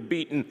 cruelly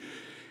beaten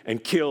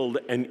and killed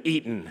and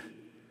eaten.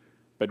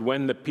 But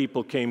when the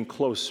people came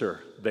closer,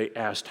 they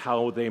asked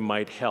how they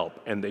might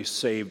help, and they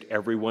saved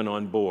everyone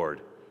on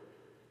board.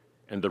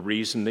 And the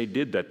reason they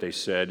did that, they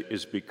said,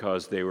 is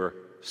because they were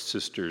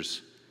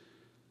sisters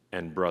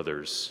and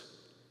brothers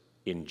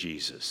in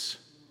Jesus.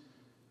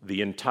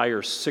 The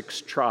entire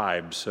 6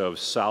 tribes of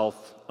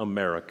South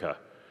America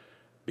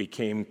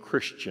became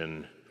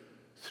Christian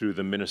through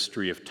the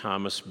ministry of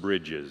Thomas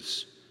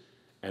Bridges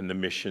and the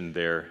mission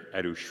there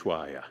at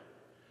Ushuaia.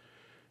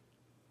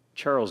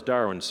 Charles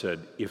Darwin said,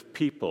 if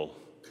people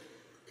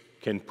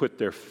can put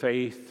their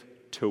faith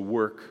to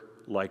work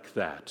like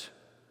that,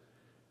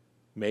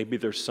 maybe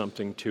there's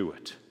something to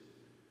it.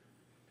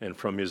 And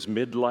from his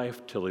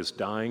midlife till his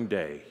dying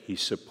day, he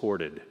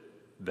supported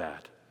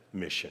that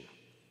mission.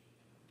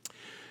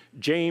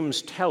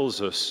 James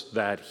tells us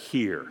that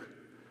here.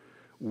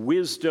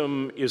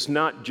 Wisdom is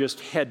not just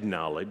head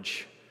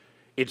knowledge.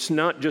 It's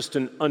not just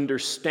an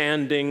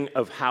understanding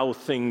of how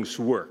things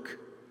work.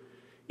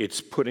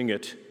 It's putting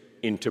it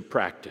into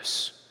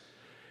practice.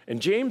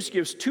 And James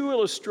gives 2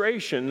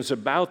 illustrations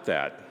about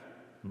that,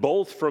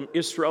 both from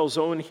Israel's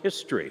own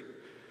history.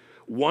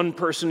 One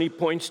person he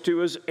points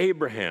to is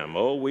Abraham.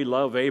 Oh, we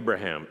love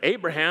Abraham.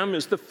 Abraham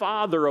is the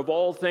father of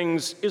all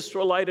things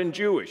Israelite and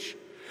Jewish.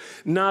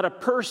 Not a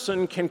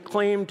person can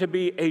claim to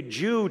be a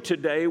Jew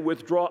today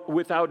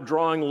without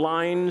drawing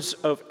lines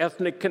of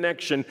ethnic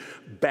connection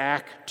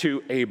back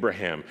to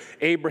Abraham.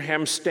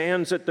 Abraham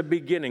stands at the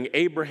beginning.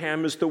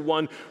 Abraham is the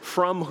one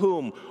from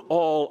whom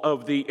all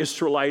of the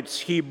Israelites,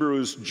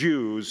 Hebrews,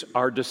 Jews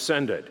are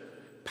descended.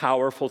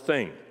 Powerful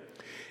thing.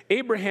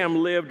 Abraham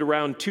lived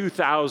around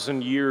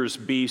 2,000 years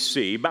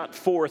BC, about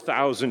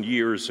 4,000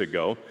 years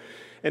ago,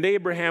 and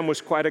Abraham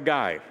was quite a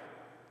guy.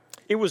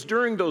 It was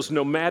during those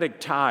nomadic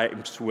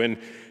times when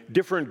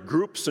different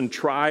groups and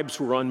tribes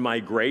were on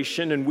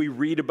migration, and we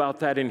read about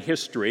that in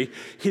history.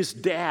 His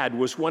dad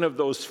was one of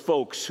those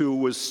folks who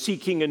was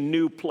seeking a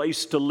new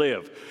place to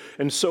live.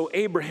 And so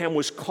Abraham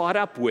was caught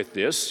up with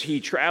this. He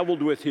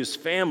traveled with his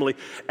family,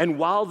 and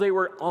while they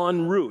were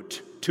en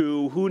route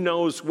to who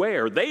knows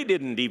where, they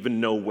didn't even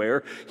know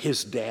where,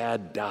 his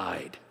dad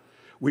died.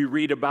 We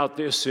read about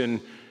this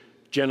in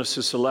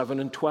Genesis 11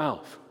 and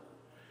 12.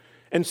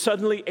 And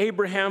suddenly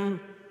Abraham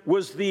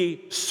was the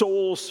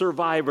sole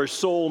survivor,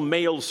 sole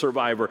male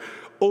survivor,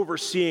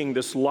 overseeing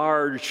this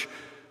large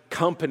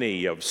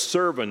company of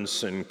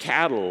servants and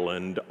cattle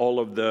and all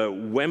of the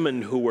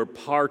women who were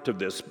part of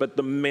this, but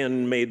the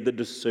men made the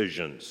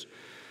decisions.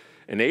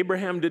 And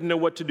Abraham didn't know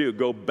what to do.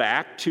 Go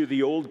back to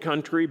the old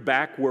country,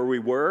 back where we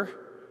were,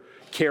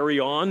 carry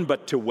on,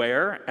 but to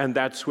where? And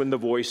that's when the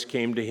voice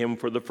came to him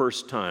for the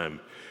first time.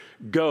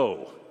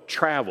 Go,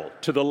 travel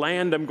to the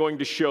land I'm going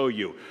to show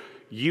you.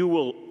 You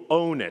will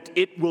own it.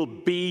 It will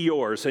be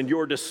yours, and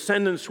your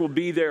descendants will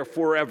be there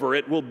forever.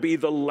 It will be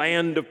the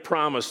land of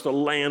promise, the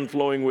land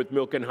flowing with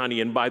milk and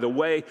honey. And by the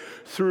way,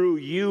 through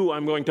you,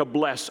 I'm going to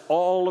bless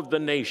all of the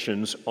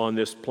nations on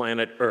this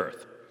planet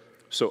Earth.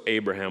 So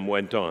Abraham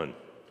went on.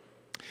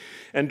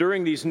 And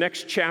during these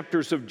next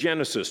chapters of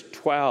Genesis,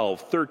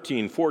 12,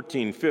 13,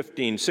 14,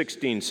 15,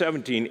 16,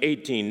 17,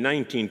 18,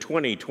 19,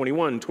 20,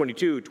 21,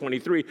 22,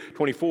 23,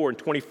 24, and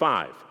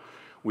 25,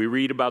 we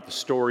read about the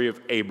story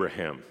of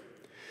Abraham.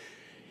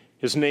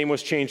 His name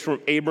was changed from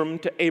Abram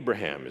to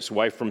Abraham, his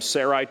wife from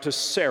Sarai to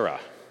Sarah.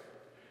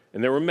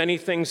 And there were many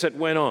things that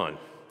went on.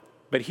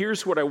 But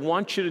here's what I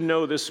want you to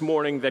know this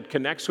morning that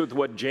connects with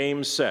what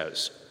James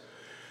says.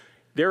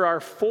 There are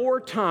 4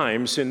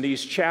 times in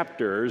these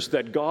chapters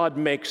that God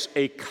makes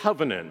a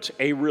covenant,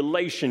 a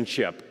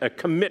relationship, a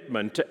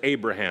commitment to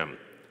Abraham.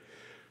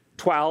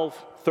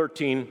 12,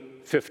 13,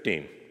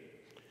 15.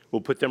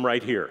 We'll put them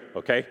right here,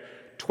 okay?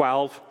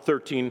 12,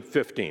 13,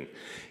 15.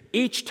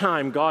 Each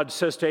time God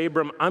says to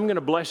Abram, I'm going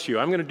to bless you.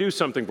 I'm going to do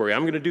something for you.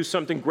 I'm going to do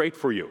something great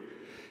for you.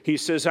 He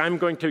says, I'm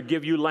going to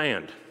give you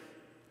land.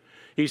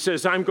 He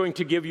says, I'm going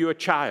to give you a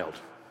child.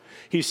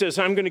 He says,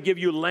 I'm going to give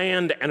you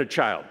land and a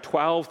child.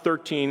 12,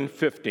 13,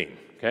 15,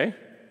 okay?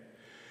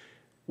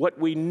 What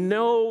we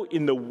know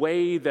in the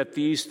way that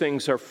these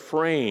things are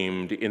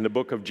framed in the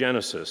book of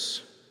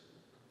Genesis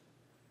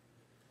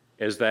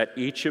is that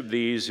each of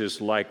these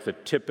is like the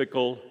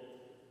typical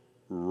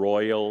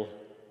royal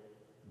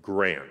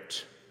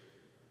grant.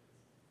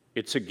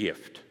 It's a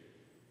gift.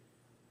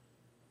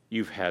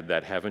 You've had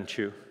that, haven't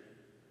you?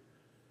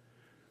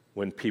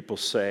 When people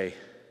say,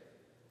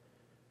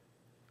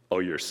 oh,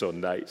 you're so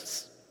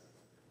nice.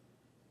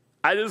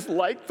 I just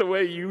like the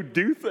way you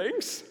do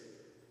things.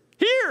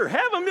 Here,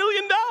 have $1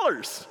 million.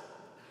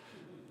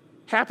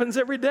 Happens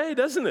every day,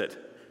 doesn't it?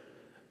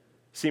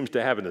 Seems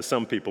to happen to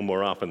some people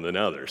more often than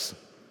others.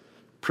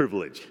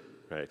 Privilege,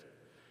 right?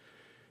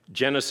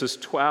 Genesis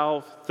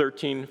 12,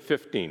 13,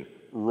 15,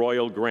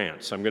 royal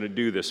grants. I'm going to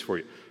do this for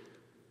you.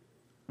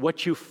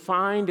 What you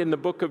find in the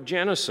book of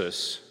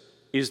Genesis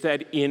is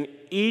that in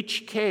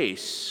each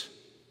case,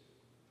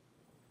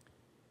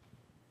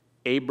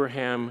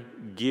 Abraham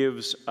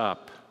gives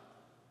up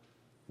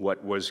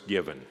what was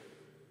given.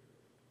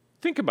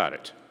 Think about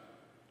it.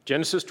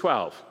 Genesis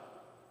 12.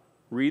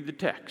 Read the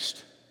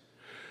text.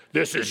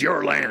 This is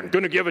your land.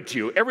 Going to give it to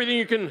you. Everything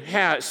you can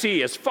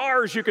see, as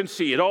far as you can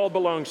see, it all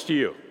belongs to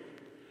you.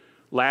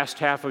 Last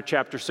half of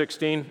chapter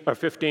 16 or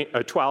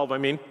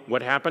 12,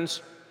 what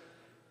happens?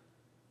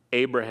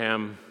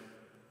 Abraham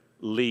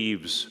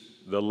leaves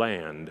the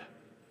land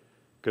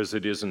because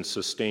it isn't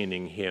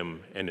sustaining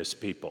him and his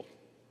people.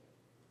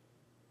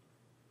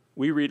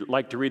 We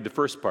like to read the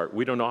first part.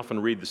 We don't often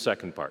read the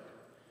second part.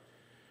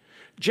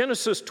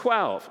 Genesis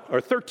 12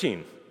 or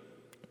 13,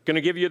 going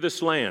to give you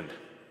this land.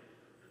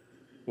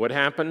 What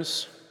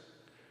happens?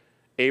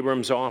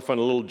 Abram's off on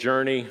a little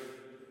journey.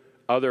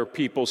 Other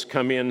peoples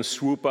come in,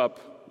 swoop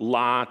up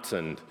Lot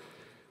and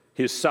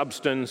his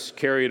substance,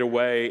 carry it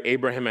away.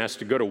 Abraham has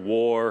to go to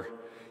war.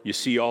 You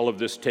see all of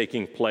this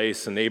taking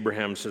place, and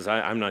Abraham says,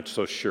 I'm not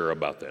so sure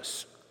about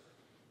this.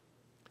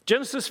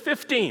 Genesis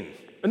 15,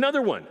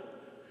 another one.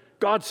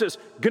 God says,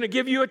 going to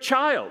give you a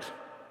child.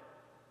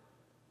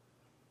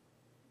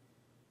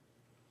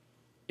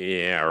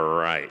 Yeah,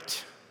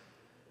 right.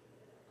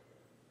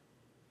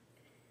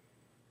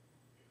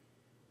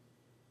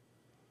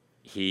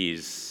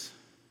 He's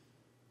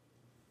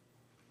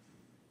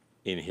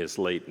in his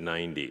late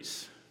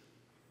 90s.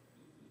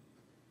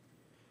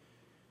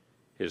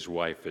 His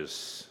wife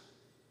is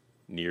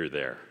near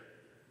there.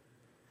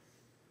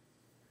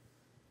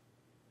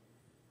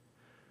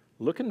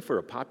 Looking for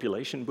a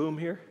population boom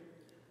here?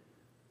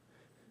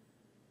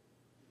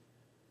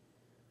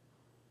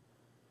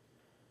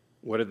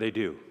 What did they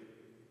do?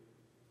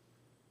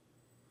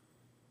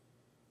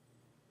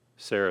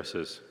 Sarah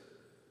says,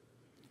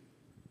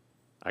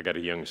 I got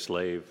a young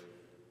slave.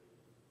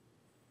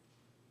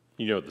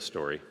 You know the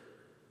story.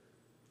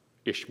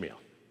 Ishmael.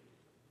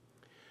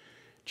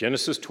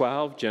 Genesis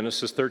 12,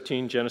 Genesis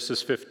 13,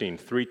 Genesis 15,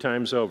 3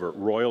 times over,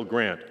 royal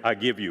grant. I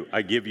give you,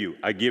 I give you,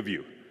 I give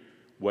you.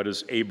 What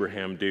does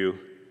Abraham do?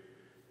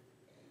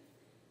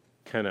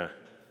 Kind of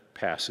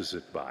passes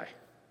it by.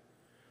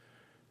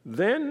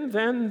 Then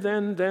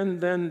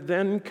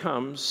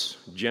comes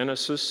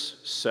Genesis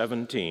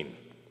 17.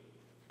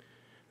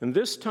 And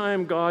this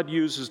time God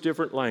uses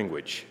different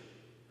language.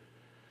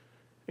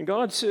 And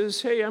God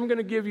says, hey, I'm going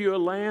to give you a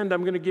land,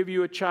 I'm going to give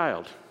you a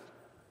child.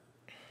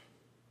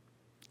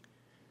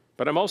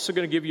 But I'm also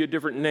going to give you a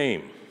different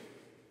name.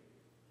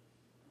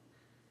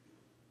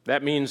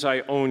 That means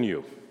I own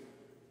you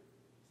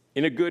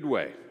in a good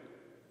way.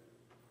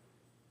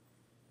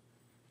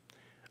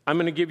 I'm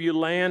going to give you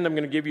land, I'm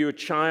going to give you a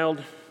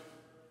child,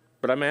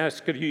 but I'm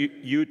asking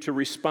you to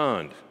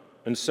respond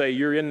and say,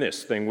 you're in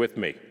this thing with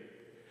me.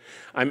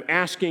 I'm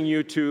asking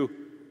you to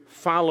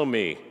follow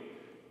me,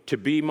 to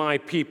be my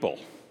people.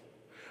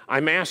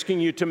 I'm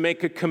asking you to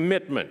make a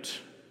commitment.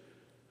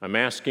 I'm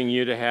asking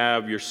you to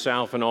have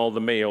yourself and all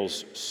the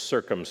males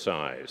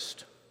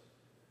circumcised.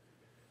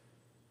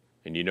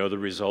 And you know the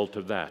result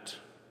of that.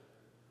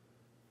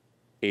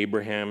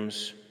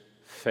 Abraham's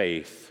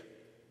faith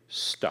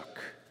stuck.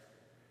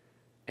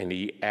 And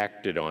he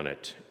acted on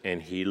it,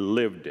 and he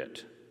lived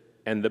it.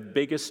 And the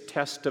biggest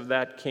test of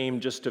that came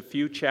just a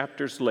few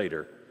chapters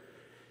later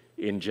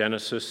in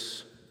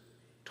Genesis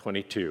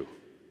 22,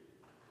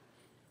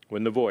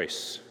 when the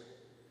voice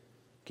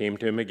came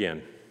to him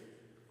again,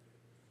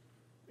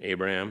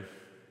 Abraham,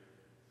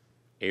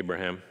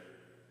 Abraham,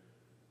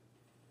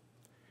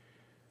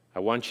 I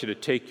want you to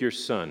take your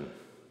son,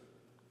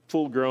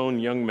 full-grown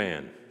young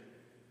man.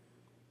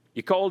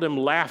 You called him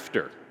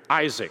Laughter,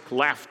 Isaac,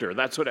 laughter.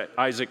 That's what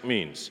Isaac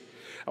means.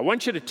 I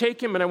want you to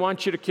take him and I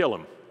want you to kill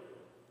him.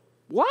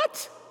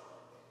 What?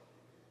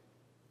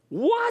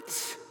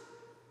 What?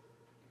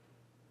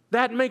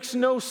 That makes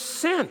no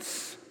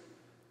sense.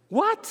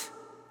 What?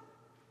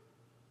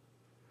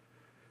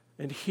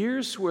 And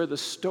here's where the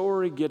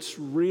story gets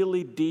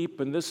really deep,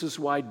 and this is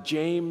why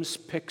James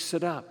picks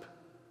it up.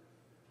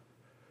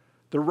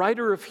 The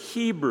writer of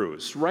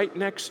Hebrews, right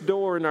next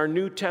door in our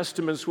New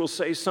Testaments, will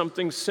say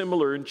something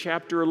similar in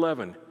chapter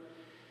 11.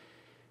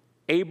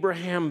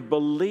 Abraham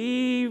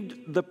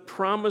believed the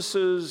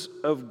promises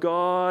of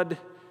God,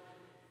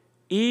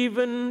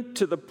 even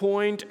to the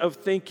point of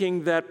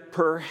thinking that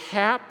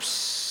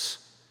perhaps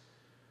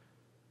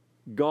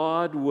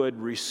God would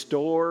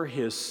restore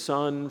his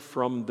son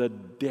from the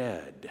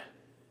dead.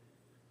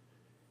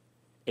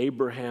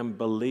 Abraham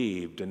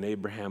believed and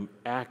Abraham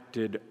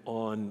acted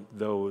on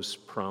those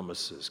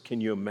promises. Can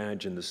you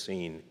imagine the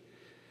scene?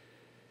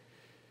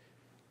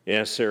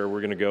 Yeah, Sarah,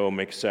 we're going to go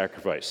make a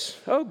sacrifice.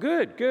 Oh,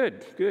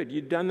 good.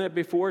 You've done that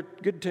before?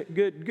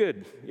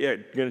 Good. Yeah,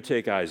 going to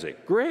take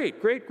Isaac. Great.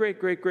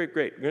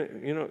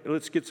 You know,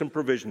 let's get some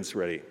provisions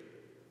ready.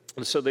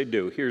 And so they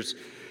do.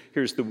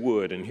 Here's the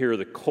wood, and here are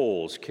the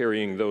coals,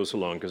 carrying those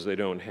along because they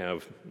don't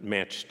have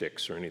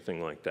matchsticks or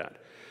anything like that.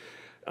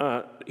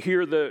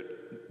 Here are the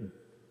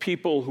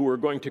people who are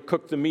going to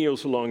cook the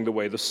meals along the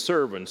way, the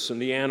servants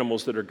and the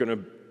animals that are going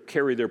to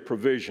carry their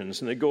provisions.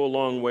 And they go a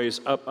long ways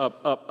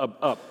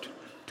up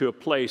to a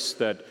place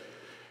that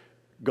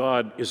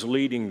God is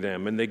leading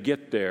them. And they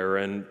get there,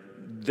 and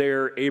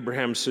there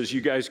Abraham says,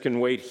 you guys can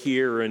wait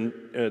here, and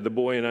the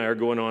boy and I are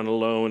going on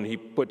alone. He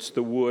puts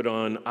the wood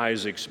on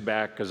Isaac's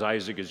back because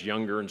Isaac is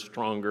younger and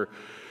stronger.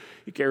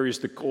 He carries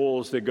the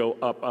coals. They go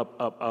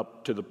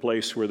up to the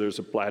place where there's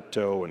a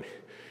plateau, and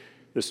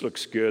this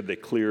looks good. They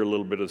clear a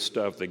little bit of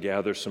stuff. They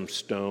gather some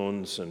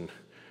stones, and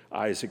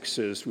Isaac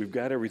says, we've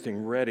got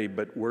everything ready,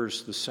 but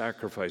where's the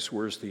sacrifice?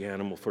 Where's the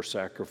animal for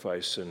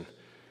sacrifice? And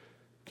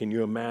can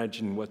you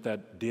imagine what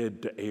that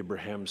did to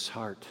Abraham's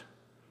heart?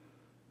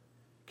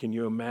 Can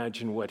you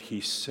imagine what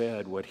he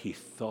said, what he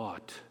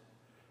thought?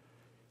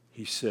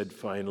 He said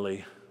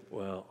finally,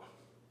 well,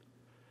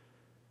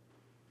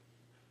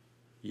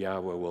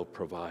 Yahweh will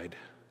provide.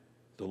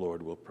 The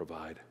Lord will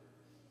provide.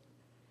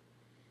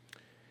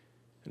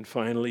 And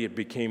finally, it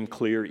became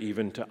clear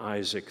even to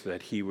Isaac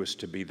that he was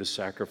to be the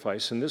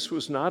sacrifice. And this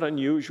was not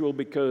unusual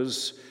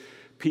because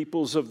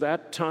peoples of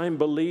that time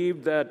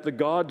believed that the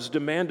gods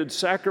demanded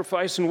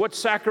sacrifice. And what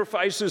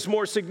sacrifice is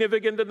more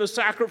significant than the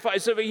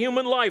sacrifice of a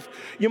human life?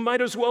 You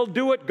might as well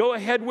do it. Go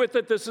ahead with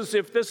it.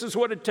 If this is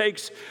what it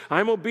takes,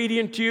 I'm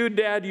obedient to you,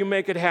 Dad. You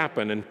make it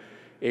happen. And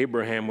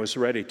Abraham was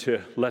ready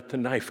to let the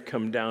knife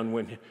come down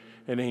when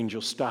an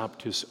angel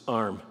stopped his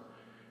arm.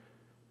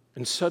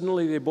 And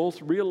suddenly they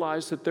both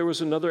realized that there was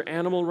another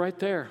animal right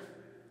there,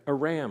 a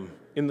ram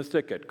in the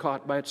thicket,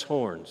 caught by its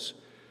horns.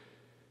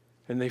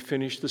 And they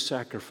finished the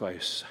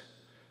sacrifice.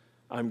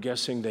 I'm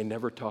guessing they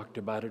never talked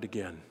about it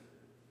again.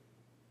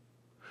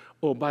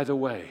 Oh, by the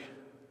way,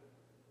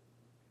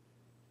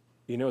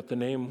 you know what the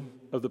name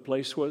of the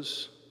place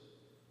was?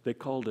 They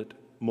called it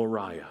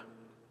Moriah.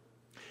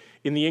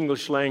 In the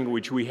English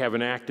language, we have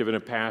an active and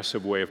a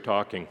passive way of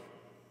talking.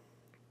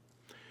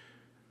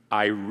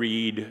 I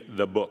read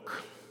the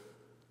book.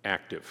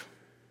 Active.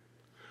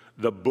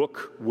 The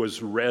book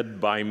was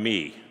read by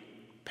me.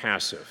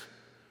 Passive.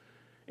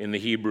 In the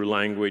Hebrew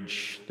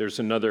language, there's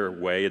another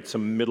way. It's a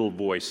middle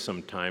voice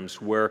sometimes,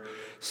 where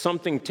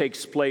something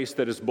takes place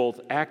that is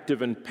both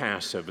active and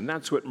passive, and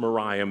that's what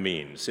Moriah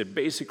means. It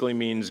basically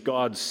means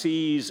God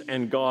sees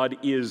and God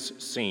is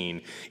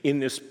seen. In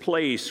this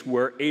place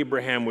where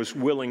Abraham was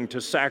willing to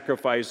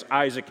sacrifice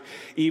Isaac,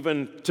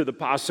 even to the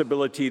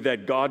possibility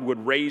that God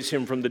would raise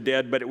him from the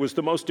dead, but it was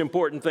the most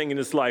important thing in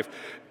his life.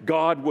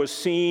 God was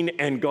seen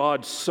and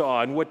God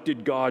saw. And what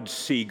did God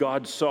see?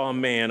 God saw a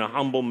man, a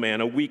humble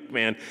man, a weak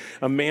man,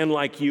 a man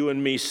like you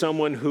and me,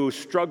 someone who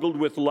struggled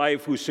with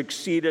life, who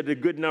succeeded a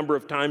good number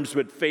of times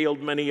but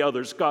failed many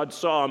others. God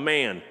saw a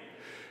man.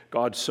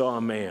 God saw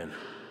a man.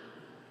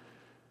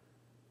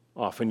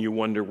 Often you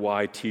wonder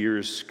why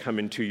tears come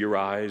into your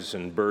eyes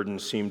and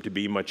burdens seem to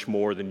be much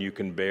more than you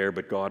can bear,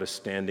 but God is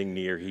standing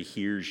near. He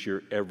hears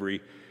your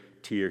every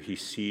tear. He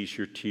sees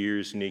your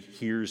tears and He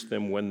hears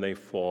them when they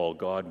fall.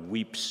 God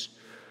weeps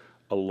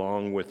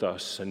along with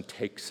us and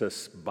takes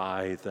us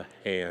by the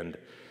hand.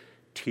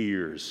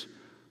 Tears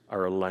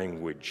are a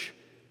language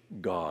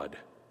God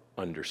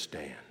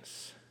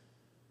understands.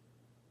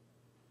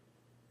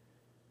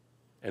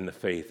 And the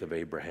faith of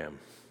Abraham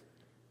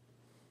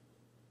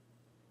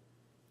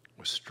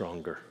was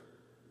stronger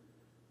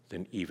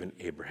than even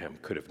Abraham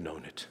could have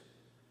known it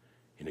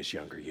in his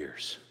younger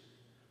years.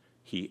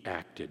 He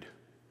acted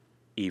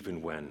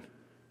even when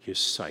his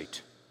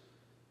sight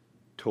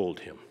told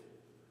him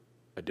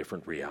a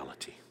different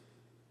reality.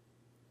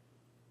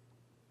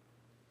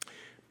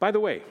 By the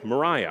way,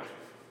 Moriah,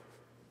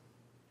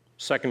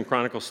 2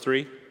 Chronicles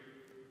 3.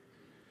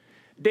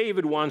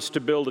 David wants to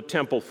build a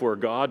temple for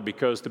God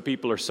because the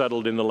people are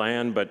settled in the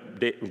land,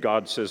 but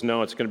God says,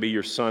 no, it's going to be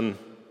your son,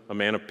 a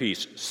man of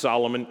peace.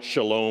 Solomon,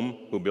 Shalom,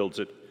 who builds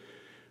it.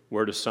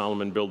 Where does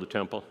Solomon build the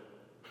temple?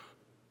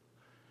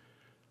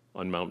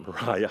 On Mount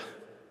Moriah.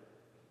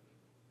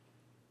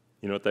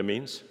 You know what that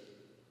means?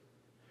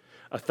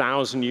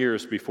 1,000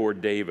 years before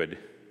David,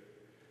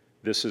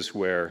 this is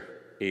where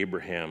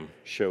Abraham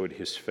showed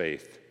his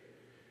faith,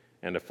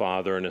 and a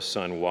father and a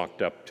son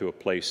walked up to a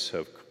place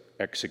of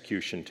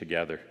execution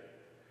together.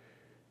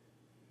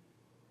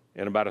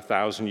 And about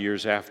 1,000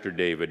 years after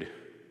David,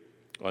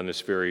 on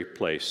this very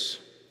place,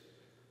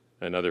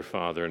 another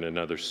father and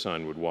another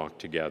son would walk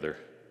together,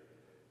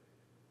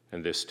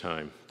 and this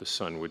time the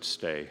son would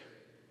stay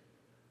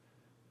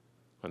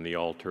on the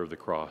altar of the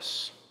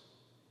cross,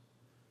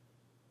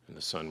 and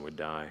the son would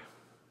die,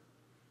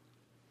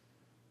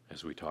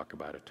 as we talk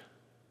about it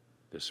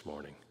this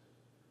morning.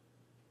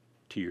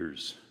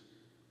 Tears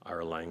are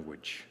a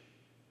language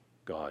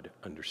God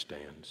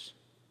understands.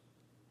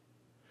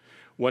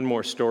 One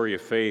more story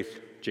of faith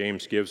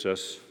James gives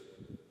us.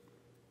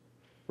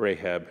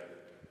 Rahab,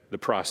 the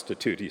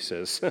prostitute, he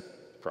says.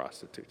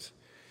 Prostitutes.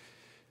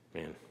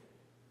 Man.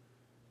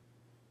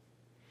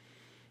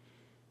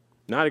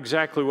 Not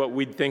exactly what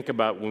we'd think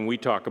about when we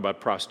talk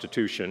about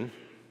prostitution.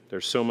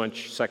 There's so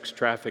much sex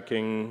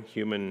trafficking,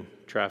 human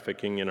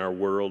trafficking in our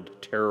world,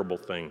 terrible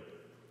thing.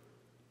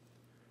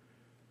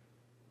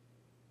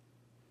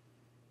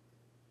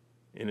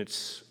 And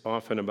it's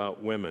often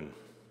about women,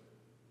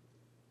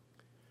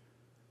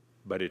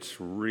 but it's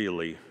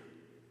really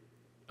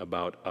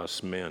about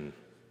us men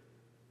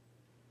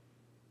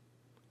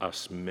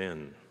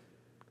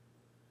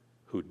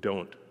who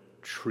don't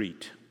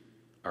treat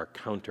our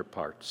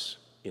counterparts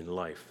in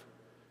life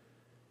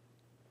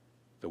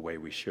the way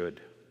we should.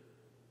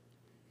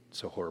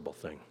 It's a horrible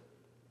thing.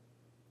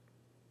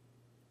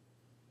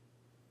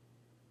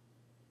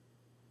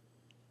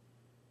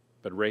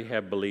 But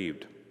Rahab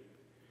believed,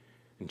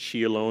 and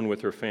she alone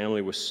with her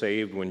family was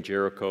saved when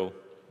Jericho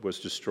was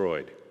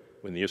destroyed.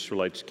 When the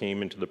Israelites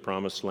came into the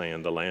promised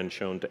land, the land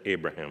shown to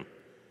Abraham.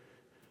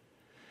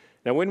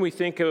 Now, when we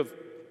think of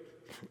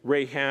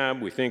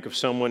Rahab, we think of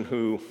someone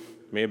who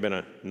may have been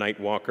a night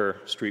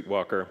walker, street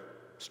walker.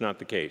 It's not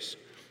the case.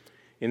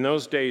 In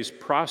those days,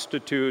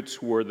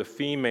 prostitutes were the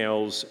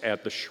females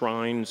at the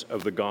shrines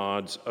of the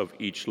gods of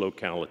each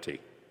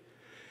locality.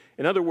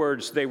 In other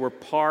words, they were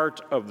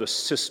part of the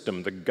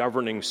system, the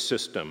governing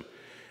system.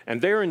 And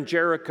there in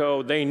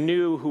Jericho, they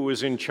knew who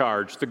was in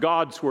charge. The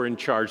gods were in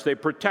charge. They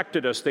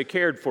protected us. They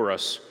cared for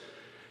us.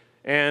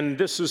 And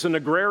this is an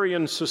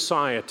agrarian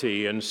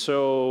society, and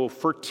so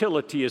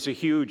fertility is a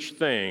huge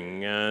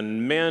thing.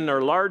 And men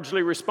are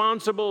largely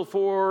responsible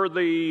for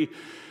the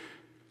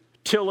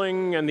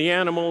tilling and the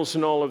animals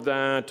and all of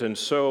that. And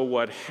so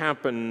what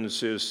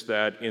happens is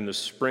that in the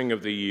spring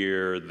of the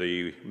year,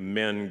 the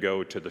men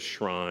go to the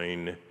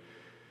shrine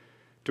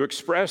to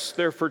express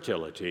their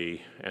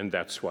fertility, and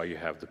that's why you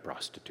have the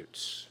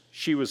prostitutes.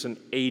 She was an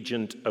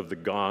agent of the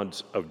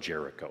gods of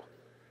Jericho.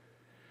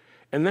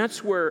 And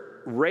that's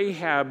where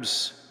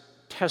Rahab's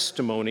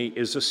testimony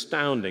is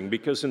astounding,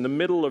 because in the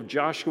middle of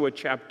Joshua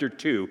chapter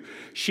 2,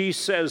 she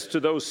says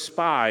to those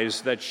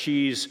spies that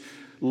she's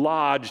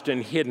lodged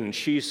and hidden,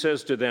 she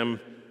says to them,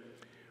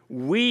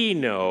 "We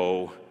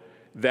know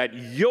that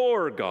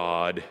your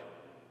God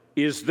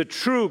is the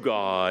true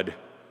God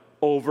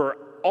over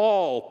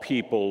all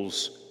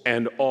peoples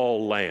and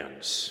all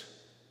lands."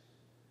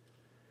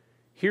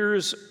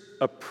 Here's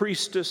a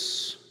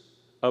priestess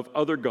of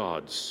other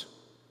gods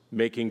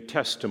making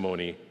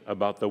testimony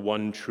about the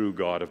one true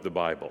God of the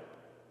Bible.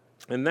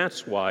 And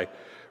that's why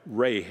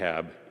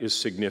Rahab is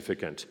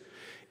significant.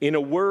 In a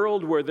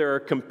world where there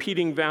are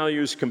competing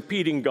values,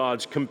 competing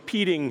gods,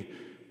 competing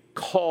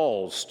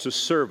calls to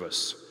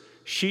service,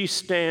 she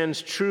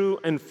stands true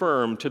and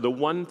firm to the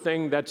one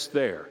thing that's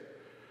there.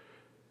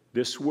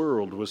 This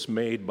world was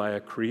made by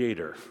a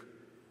creator,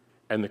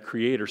 and the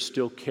creator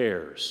still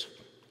cares.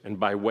 And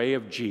by way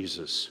of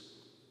Jesus,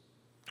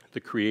 the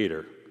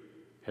creator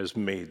has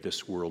made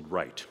this world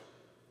right.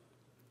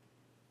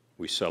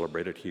 We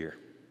celebrate it here.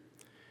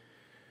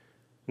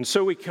 And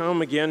so we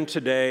come again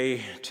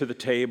today to the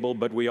table,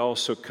 but we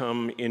also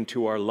come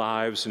into our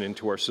lives and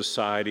into our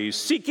societies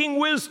seeking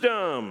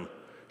wisdom.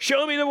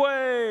 Show me the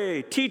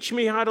way. Teach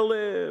me how to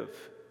live.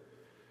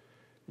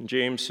 And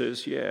James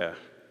says, yeah,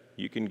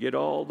 you can get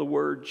all the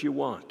words you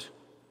want,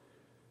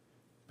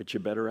 but you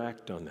better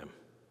act on them,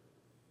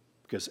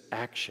 because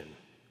action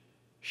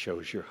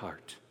shows your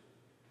heart.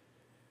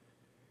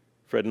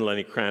 Fred and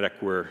Lenny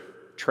Craddock were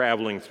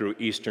traveling through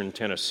eastern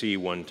Tennessee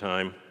one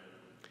time.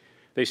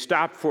 They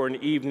stopped for an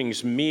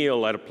evening's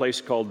meal at a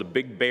place called the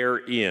Big Bear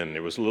Inn.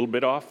 It was a little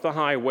bit off the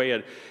highway.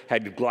 It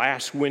had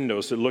glass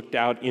windows that looked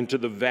out into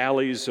the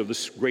valleys of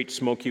the Great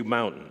Smoky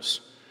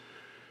Mountains.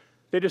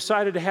 They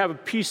decided to have a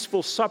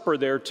peaceful supper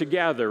there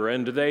together,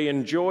 and they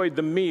enjoyed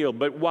the meal.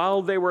 But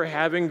while they were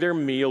having their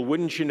meal,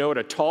 wouldn't you know it,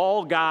 a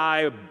tall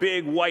guy, a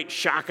big white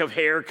shock of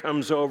hair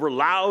comes over,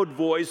 loud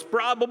voice,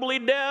 probably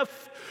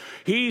deaf.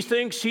 He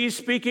thinks he's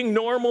speaking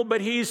normal, but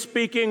he's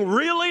speaking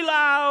really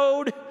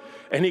loud.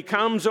 And he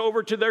comes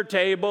over to their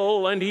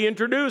table, and he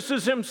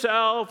introduces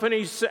himself, and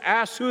he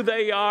asks who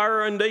they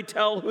are, and they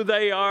tell who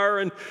they are.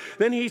 And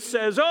then he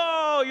says,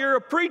 "Oh, you're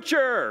a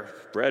preacher."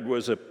 Fred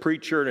was a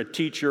preacher and a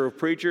teacher of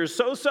preachers,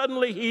 so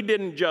suddenly he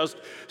didn't just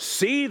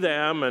see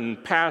them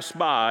and pass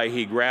by.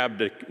 He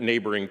grabbed a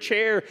neighboring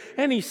chair,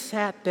 and he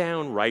sat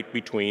down right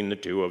between the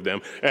two of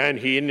them. And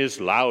he, in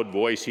his loud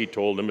voice, he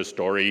told them a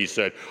story. He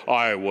said,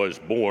 "I was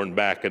born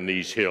back in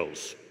these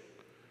hills,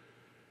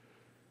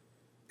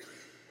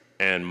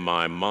 and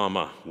my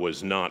mama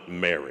was not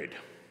married.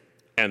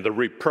 And the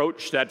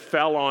reproach that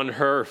fell on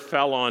her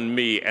fell on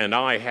me, and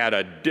I had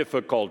a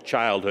difficult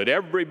childhood.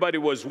 Everybody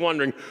was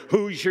wondering,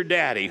 who's your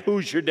daddy?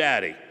 Who's your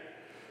daddy?"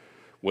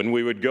 When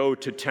we would go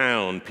to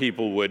town,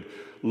 people would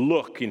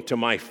look into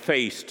my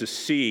face to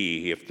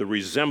see if the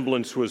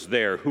resemblance was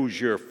there.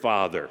 "Who's your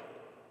father?"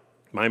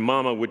 My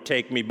mama would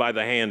take me by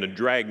the hand and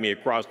drag me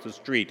across the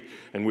street,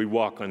 and we'd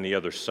walk on the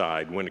other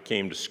side. When it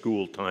came to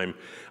school time,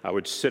 I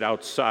would sit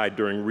outside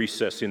during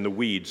recess in the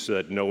weeds so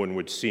that no one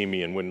would see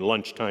me, and when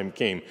lunchtime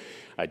came,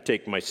 I'd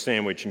take my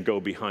sandwich and go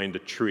behind a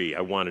tree.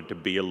 I wanted to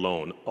be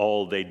alone.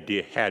 All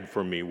they had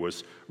for me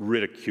was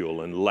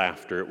ridicule and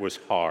laughter. It was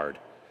hard.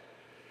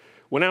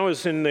 When I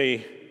was in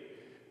the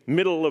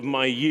middle of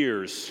my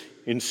years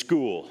in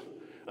school,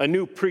 a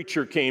new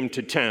preacher came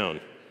to town.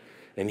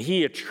 And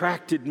he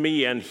attracted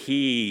me, and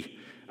he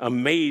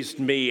amazed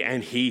me,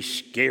 and he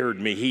scared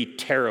me. He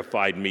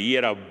terrified me. He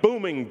had a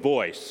booming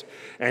voice,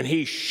 and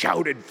he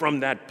shouted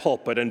from that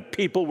pulpit, and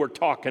people were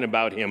talking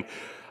about him.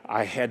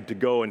 I had to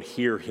go and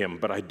hear him,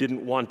 but I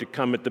didn't want to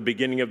come at the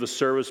beginning of the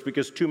service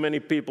because too many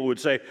people would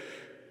say,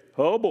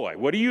 "Oh boy,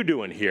 what are you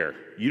doing here?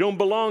 You don't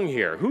belong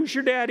here. Who's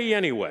your daddy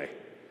anyway?"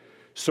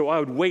 So I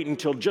would wait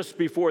until just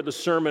before the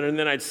sermon, and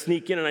then I'd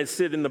sneak in and I'd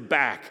sit in the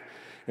back,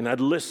 and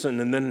I'd listen,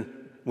 and then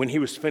when he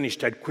was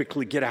finished, I'd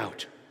quickly get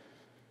out.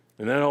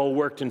 And that all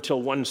worked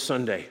until one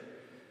Sunday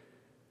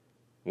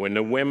when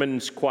the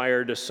women's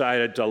choir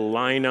decided to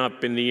line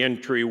up in the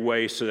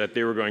entryway so that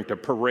they were going to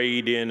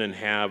parade in and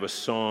have a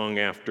song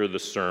after the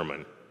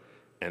sermon.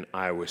 And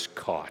I was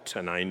caught,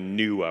 and I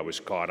knew I was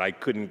caught. I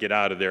couldn't get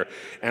out of there.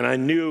 And I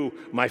knew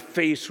my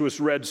face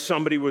was red.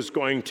 Somebody was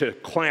going to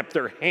clamp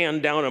their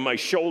hand down on my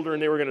shoulder,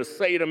 and they were going to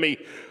say to me,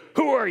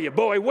 "Who are you,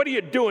 boy? What are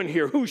you doing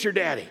here? Who's your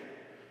daddy?"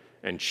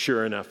 And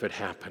sure enough, it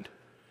happened.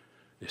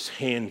 This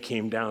hand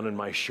came down on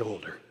my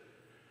shoulder,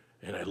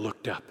 and I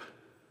looked up,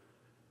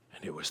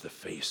 and it was the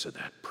face of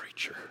that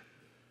preacher,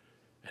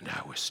 and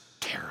I was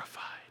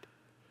terrified.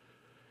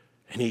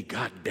 And he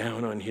got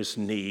down on his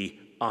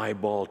knee,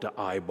 eyeball to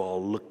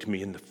eyeball, looked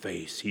me in the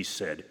face. He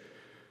said,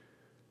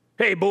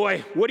 "Hey,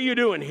 boy, what are you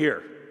doing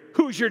here?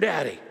 Who's your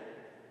daddy?"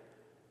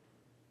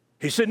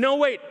 He said, "No,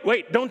 wait,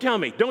 don't tell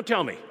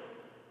me.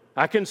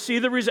 I can see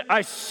the reason.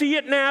 I see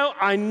it now.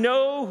 I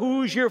know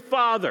who's your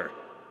father."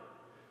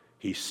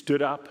 He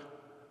stood up.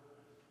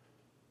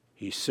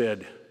 He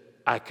said,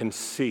 "I can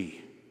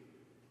see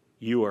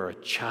you are a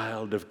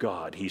child of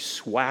God." He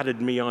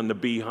swatted me on the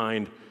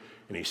behind,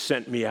 and he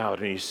sent me out,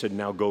 and he said,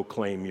 "Now go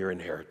claim your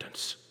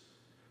inheritance."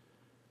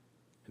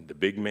 And the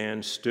big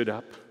man stood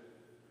up,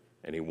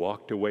 and he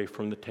walked away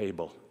from the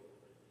table.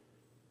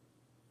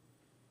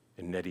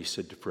 And Nettie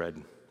said to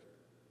Fred,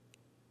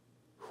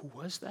 "Who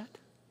was that?"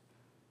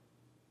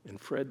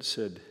 And Fred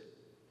said,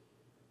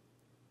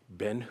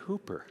 "Ben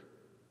Hooper."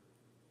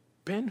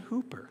 Ben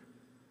Hooper.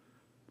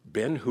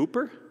 Ben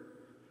Hooper?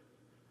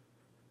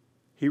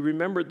 He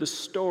remembered the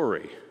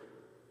story,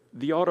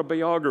 the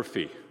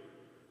autobiography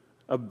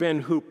of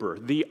Ben Hooper,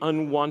 the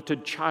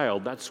unwanted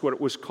child. That's what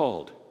it was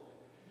called.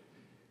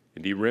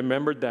 And he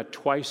remembered that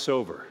twice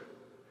over,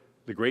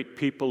 the great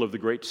people of the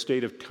great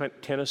state of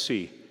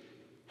Tennessee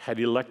had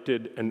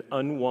elected an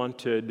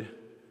unwanted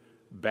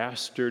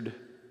bastard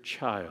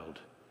child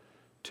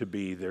to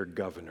be their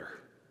governor.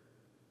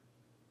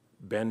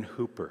 Ben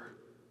Hooper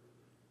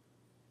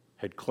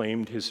had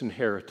claimed his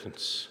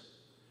inheritance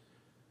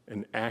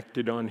and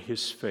acted on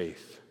his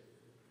faith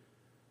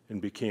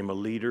and became a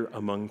leader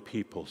among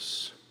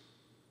peoples.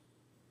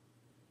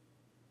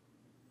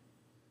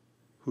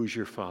 Who's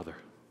your father?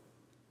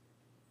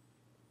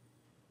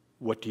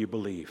 What do you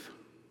believe?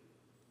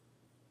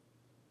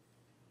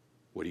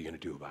 What are you going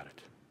to do about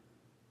it?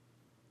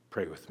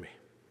 Pray with me.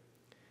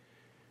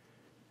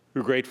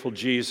 We're grateful,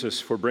 Jesus,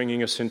 for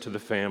bringing us into the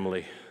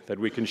family, that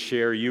we can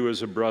share you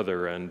as a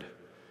brother and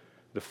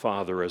the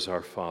Father as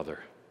our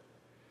Father.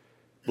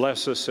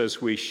 Bless us as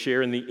we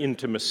share in the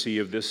intimacy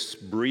of this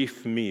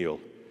brief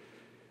meal,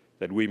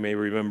 that we may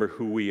remember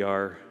who we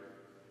are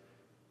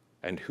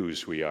and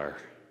whose we are.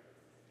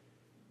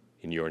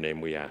 In your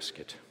name we ask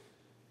it.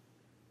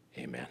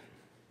 Amen.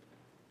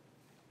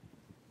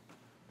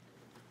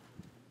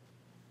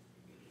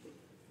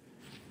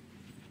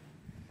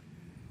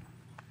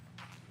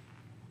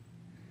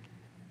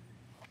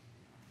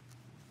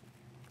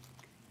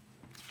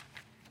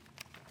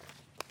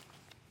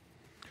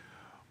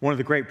 One of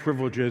the great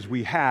privileges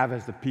we have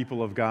as the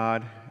people of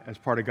God, as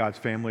part of God's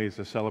family, is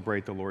to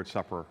celebrate the Lord's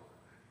Supper,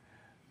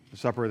 the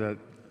supper that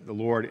the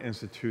Lord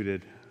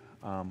instituted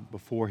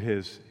before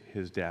his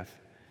death.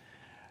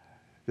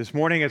 This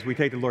morning, as we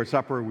take the Lord's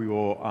Supper, we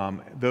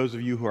will, those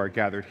of you who are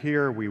gathered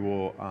here, we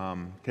will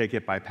take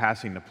it by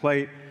passing the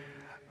plate.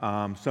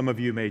 Some of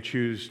you may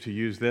choose to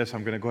use this.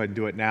 I'm going to go ahead and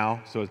do it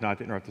now so as not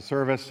to interrupt the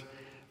service,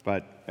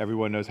 but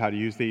everyone knows how to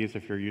use these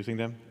if you're using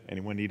them.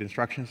 Anyone need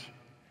instructions?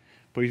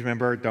 Please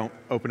remember, don't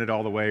open it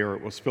all the way or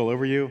it will spill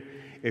over you.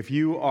 If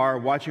you are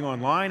watching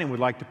online and would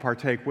like to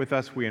partake with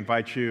us, we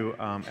invite you,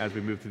 as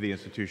we move to the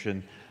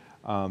institution,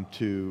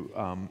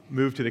 to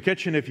move to the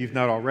kitchen if you've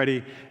not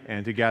already,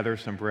 and to gather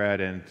some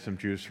bread and some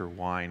juice or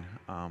wine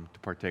to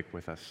partake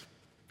with us.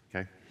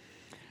 Okay?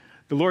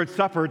 The Lord's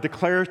Supper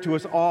declares to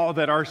us all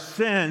that our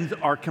sins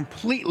are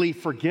completely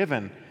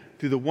forgiven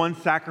through the one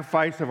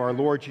sacrifice of our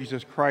Lord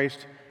Jesus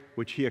Christ,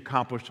 which he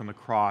accomplished on the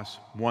cross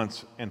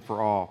once and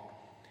for all.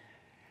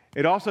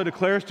 It also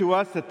declares to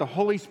us that the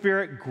Holy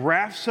Spirit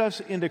grafts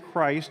us into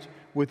Christ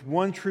with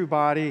one true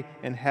body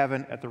in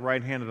heaven at the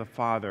right hand of the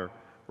Father,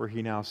 where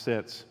he now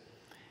sits,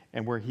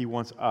 and where he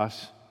wants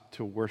us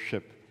to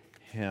worship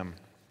him.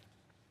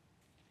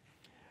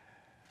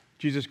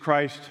 Jesus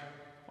Christ,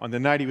 on the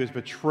night he was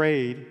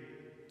betrayed,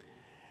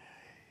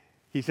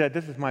 he said,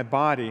 "This is my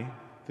body,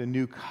 the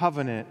new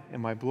covenant in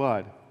my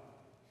blood."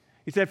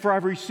 He said, "For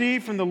I've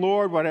received from the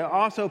Lord what I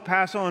also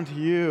pass on to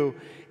you."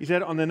 He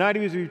said, on the night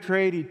he was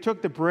betrayed, he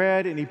took the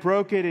bread and he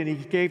broke it and he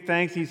gave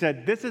thanks. He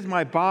said, "This is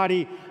my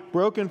body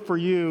broken for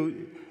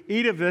you.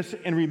 Eat of this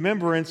in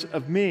remembrance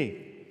of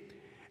me."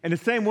 In the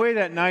same way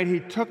that night, he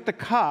took the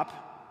cup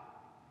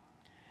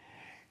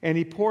and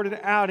he poured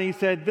it out and he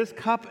said, "This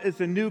cup is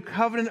the new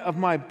covenant of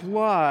my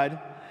blood.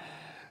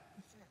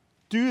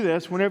 Do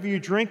this whenever you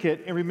drink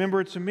it in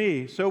remembrance of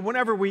me." So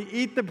whenever we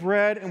eat the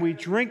bread and we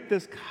drink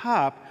this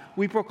cup,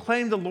 we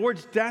proclaim the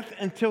Lord's death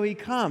until he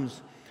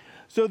comes.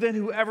 So then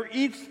whoever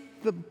eats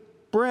the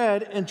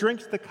bread and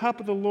drinks the cup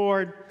of the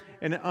Lord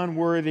in an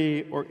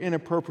unworthy or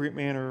inappropriate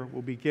manner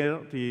will be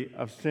guilty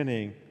of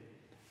sinning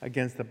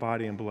against the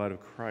body and blood of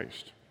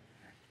Christ.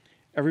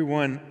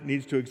 Everyone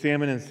needs to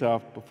examine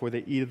himself before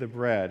they eat of the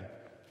bread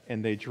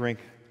and they drink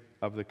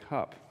of the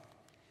cup.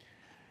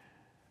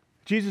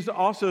 Jesus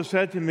also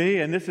said to me,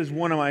 and this is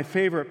one of my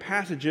favorite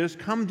passages,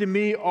 "Come to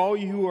me, all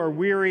you who are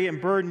weary and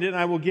burdened, and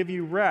I will give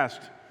you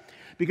rest."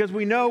 Because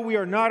we know we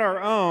are not our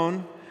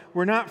own,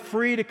 we're not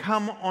free to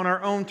come on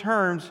our own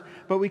terms,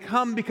 but we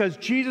come because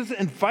Jesus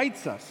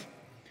invites us.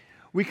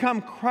 We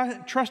come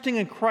trusting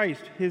in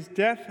Christ, his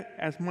death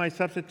as my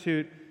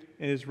substitute,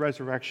 and his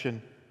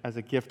resurrection as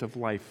a gift of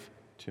life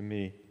to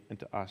me and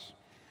to us.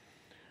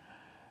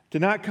 To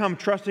not come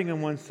trusting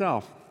in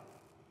oneself.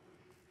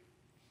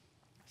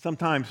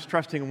 Sometimes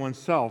trusting in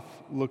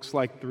oneself looks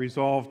like the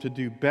resolve to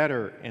do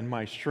better in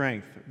my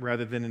strength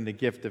rather than in the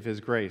gift of his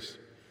grace.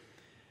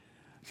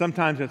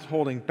 Sometimes it's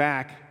holding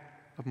back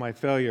of my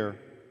failure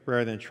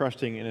rather than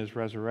trusting in his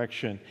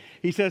resurrection.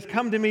 He says,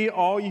 "Come to me,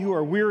 all you who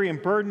are weary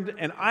and burdened,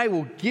 and I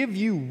will give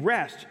you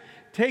rest.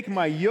 Take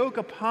my yoke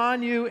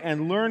upon you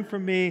and learn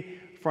from me,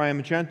 for I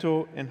am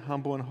gentle and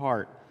humble in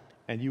heart,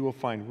 and you will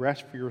find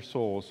rest for your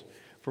souls.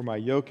 For my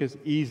yoke is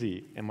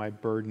easy and my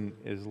burden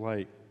is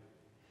light."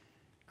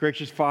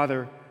 Gracious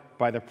Father,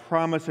 by the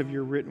promise of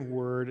your written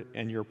word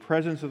and your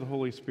presence of the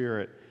Holy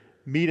Spirit,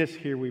 meet us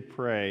here, we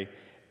pray,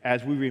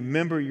 as we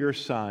remember your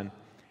Son,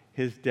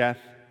 his death,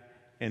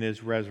 and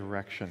his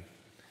resurrection.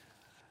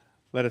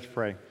 Let us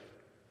pray.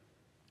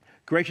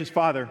 Gracious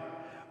Father,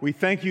 we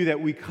thank you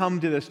that we come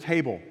to this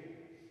table.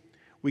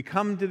 We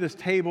come to this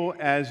table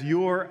as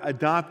your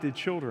adopted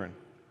children.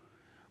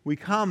 We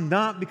come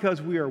not because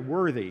we are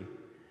worthy,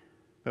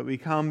 but we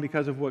come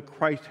because of what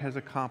Christ has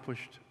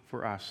accomplished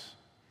for us.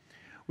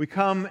 We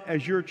come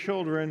as your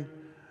children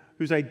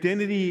whose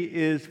identity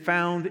is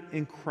found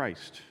in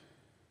Christ.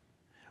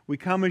 We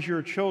come as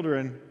your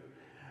children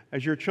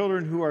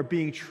who are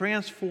being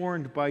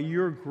transformed by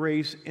your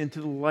grace into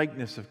the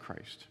likeness of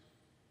Christ.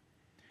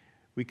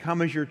 We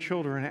come as your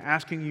children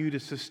asking you to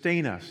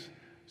sustain us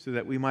so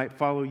that we might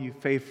follow you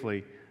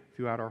faithfully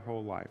throughout our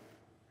whole life.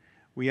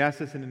 We ask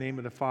this in the name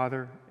of the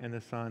Father, and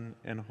the Son,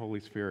 and the Holy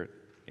Spirit.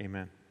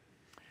 Amen.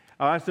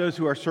 I'll ask those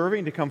who are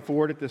serving to come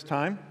forward at this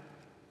time.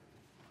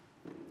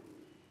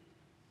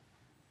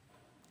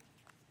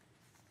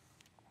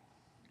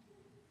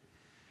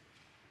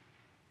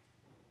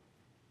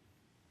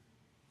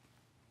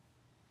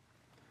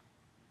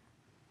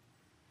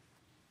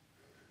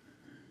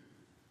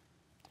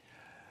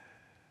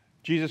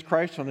 Jesus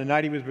Christ, on the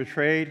night he was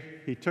betrayed,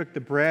 he took the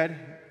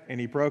bread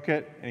and he broke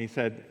it and he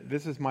said,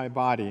 "This is my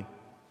body.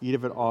 Eat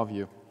of it, all of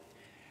you."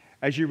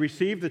 As you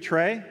receive the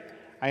tray,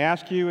 I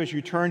ask you, as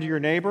you turn to your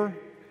neighbor,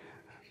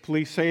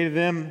 please say to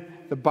them,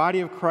 "The body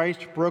of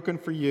Christ broken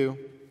for you,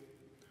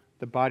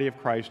 the body of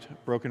Christ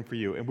broken for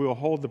you." And we will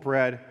hold the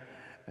bread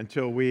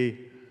until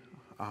we've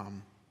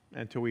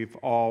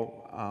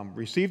all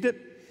received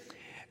it.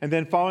 And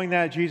then following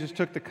that, Jesus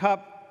took the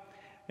cup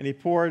and he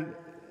poured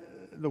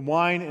the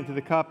wine into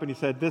the cup, and he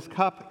said, "This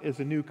cup is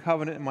a new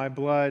covenant in my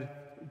blood.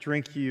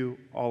 Drink you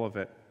all of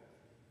it."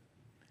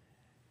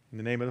 In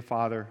the name of the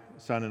Father,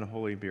 Son, and the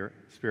Holy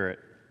Spirit,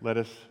 let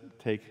us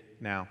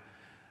take now.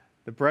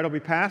 The bread will be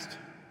passed.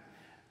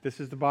 This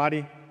is the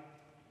body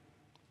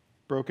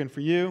broken for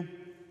you.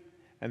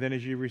 And then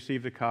as you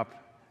receive the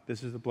cup,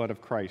 this is the blood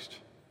of Christ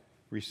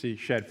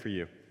shed for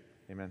you.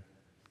 Amen.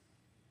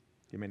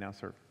 You may now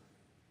serve.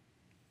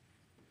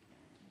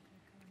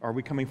 Are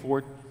we coming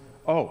forward?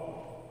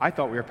 Oh, I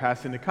thought we were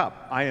passing the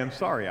cup. I am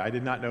sorry. I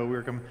did not know we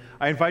were coming.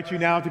 I invite you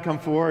now to come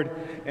forward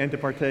and to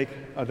partake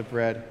of the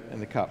bread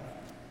and the cup.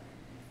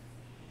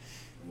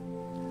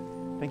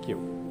 Thank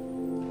you.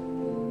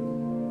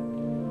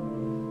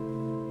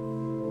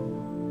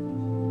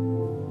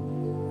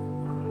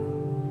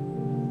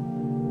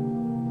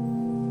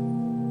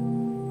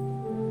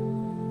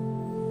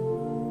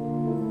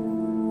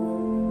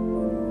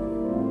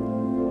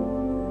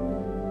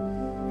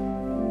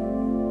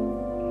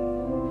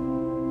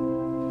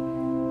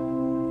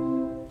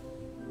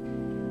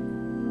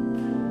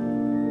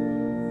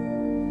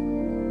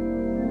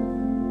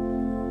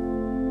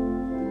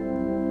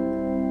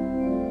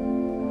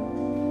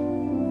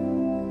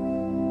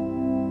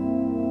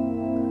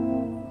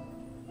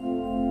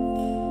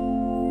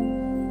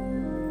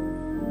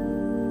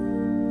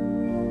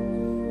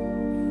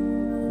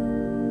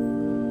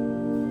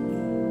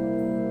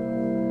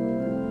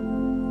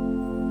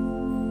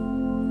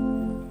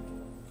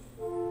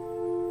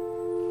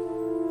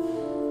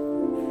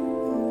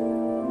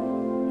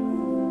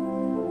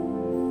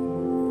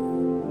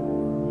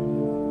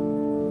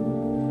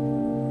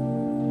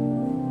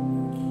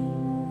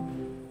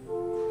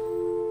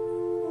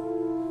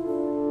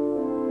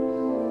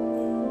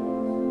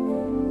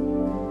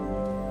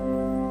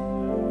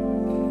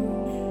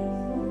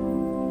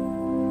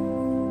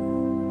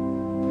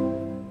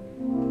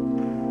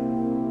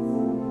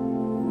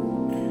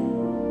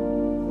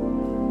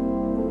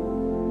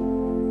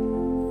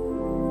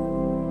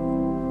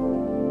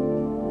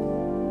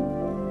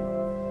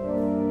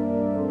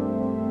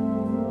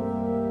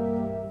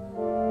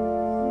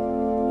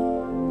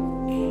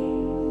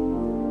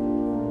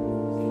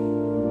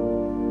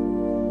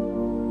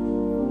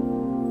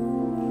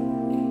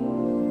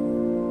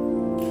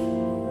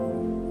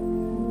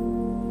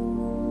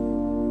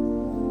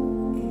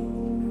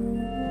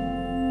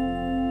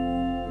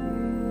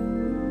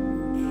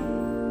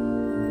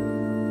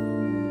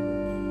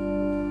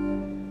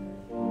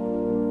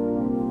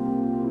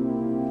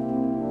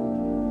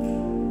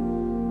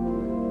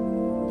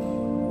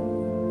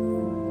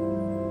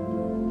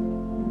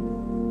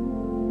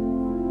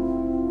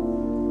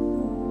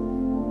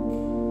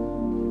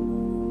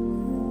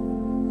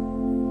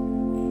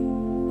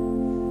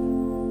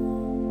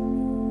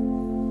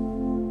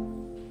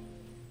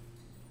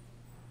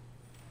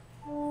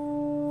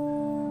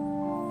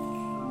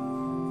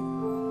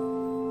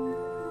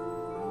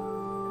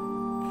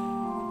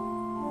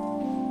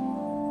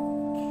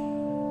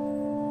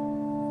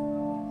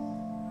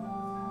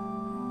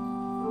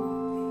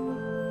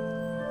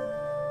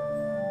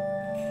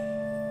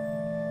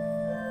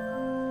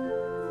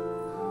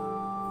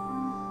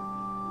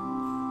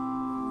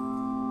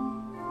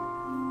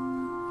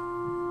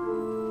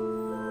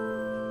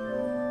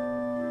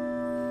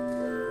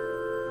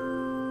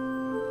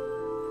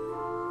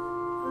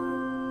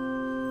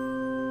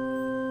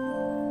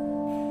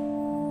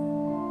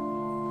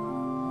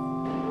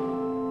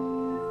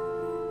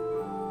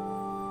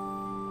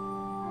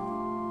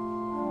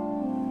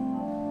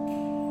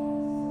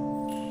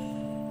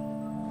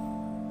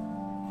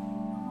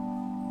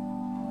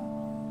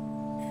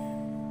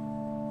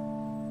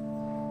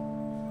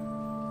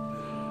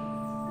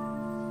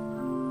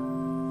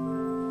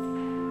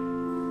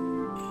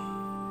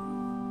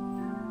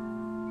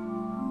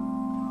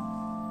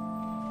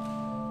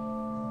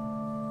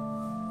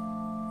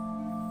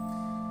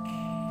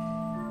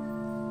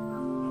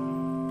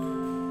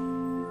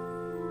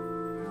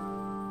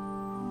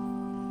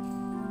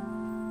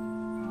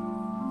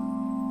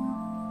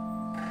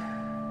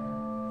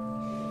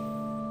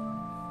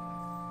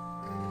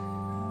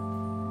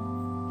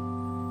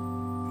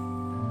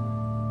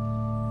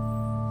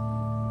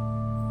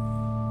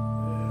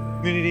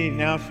 Community,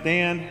 now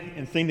stand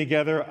and sing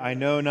together, "I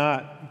Know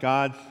Not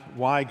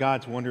Why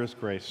God's Wondrous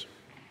Grace."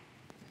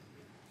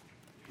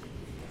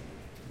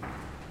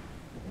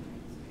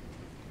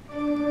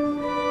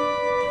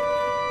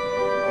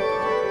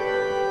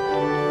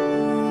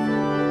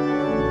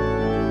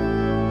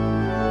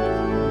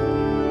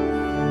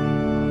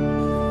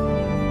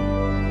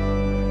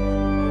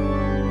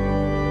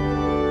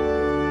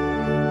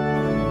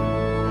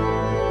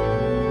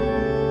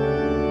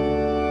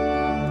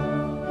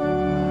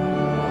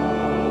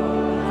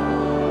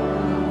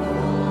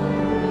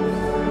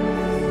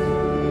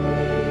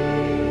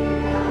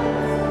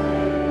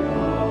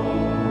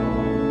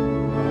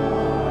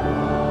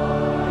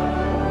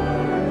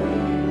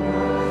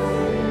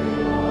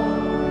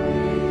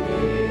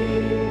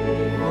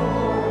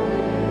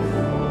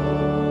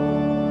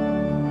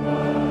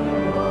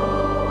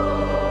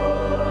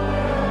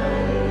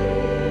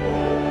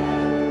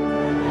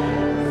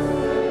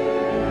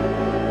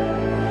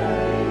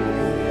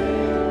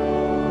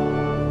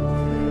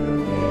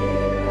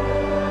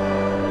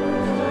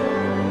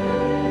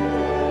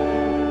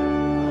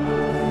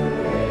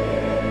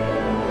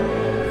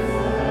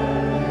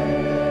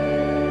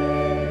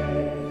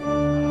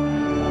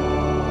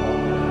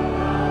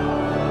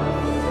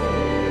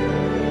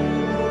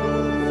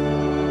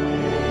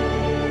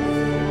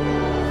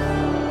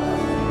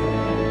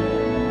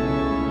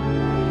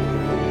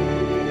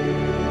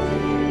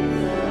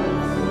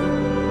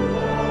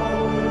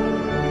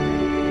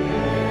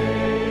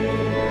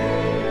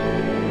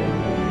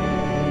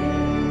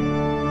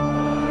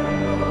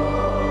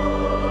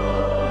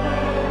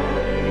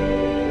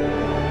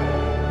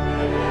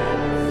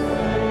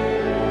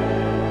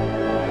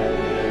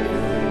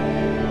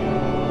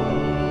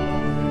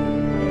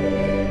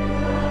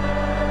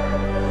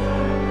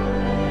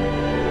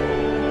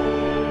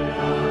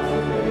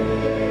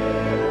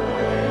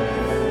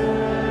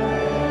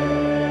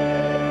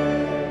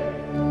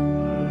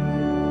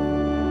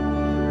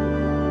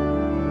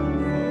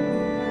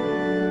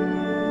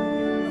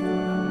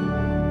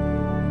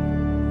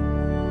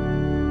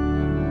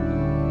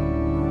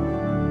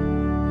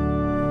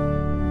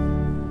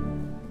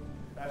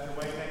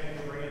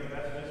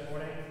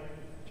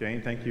 Jane,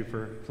 thank you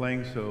for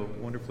playing so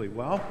wonderfully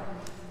well.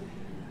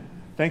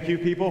 Thank you,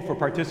 people, for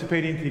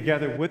participating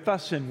together with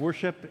us in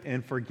worship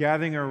and for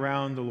gathering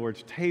around the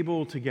Lord's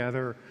table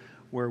together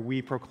where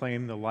we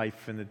proclaim the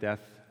life and the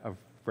death of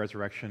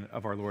resurrection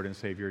of our Lord and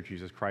Savior,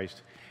 Jesus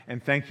Christ.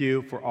 And thank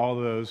you for all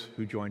those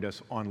who joined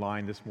us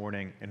online this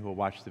morning and who will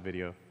watch the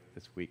video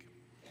this week.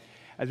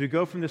 As we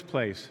go from this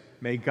place,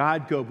 may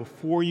God go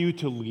before you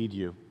to lead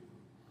you.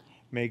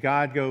 May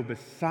God go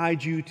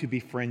beside you to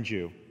befriend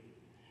you.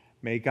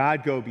 May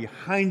God go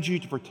behind you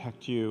to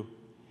protect you.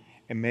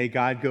 And may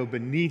God go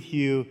beneath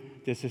you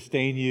to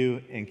sustain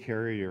you and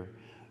carry you.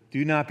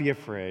 Do not be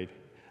afraid.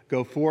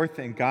 Go forth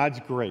in God's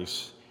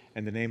grace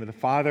in the name of the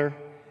Father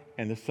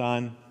and the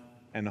Son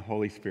and the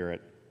Holy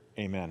Spirit.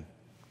 Amen.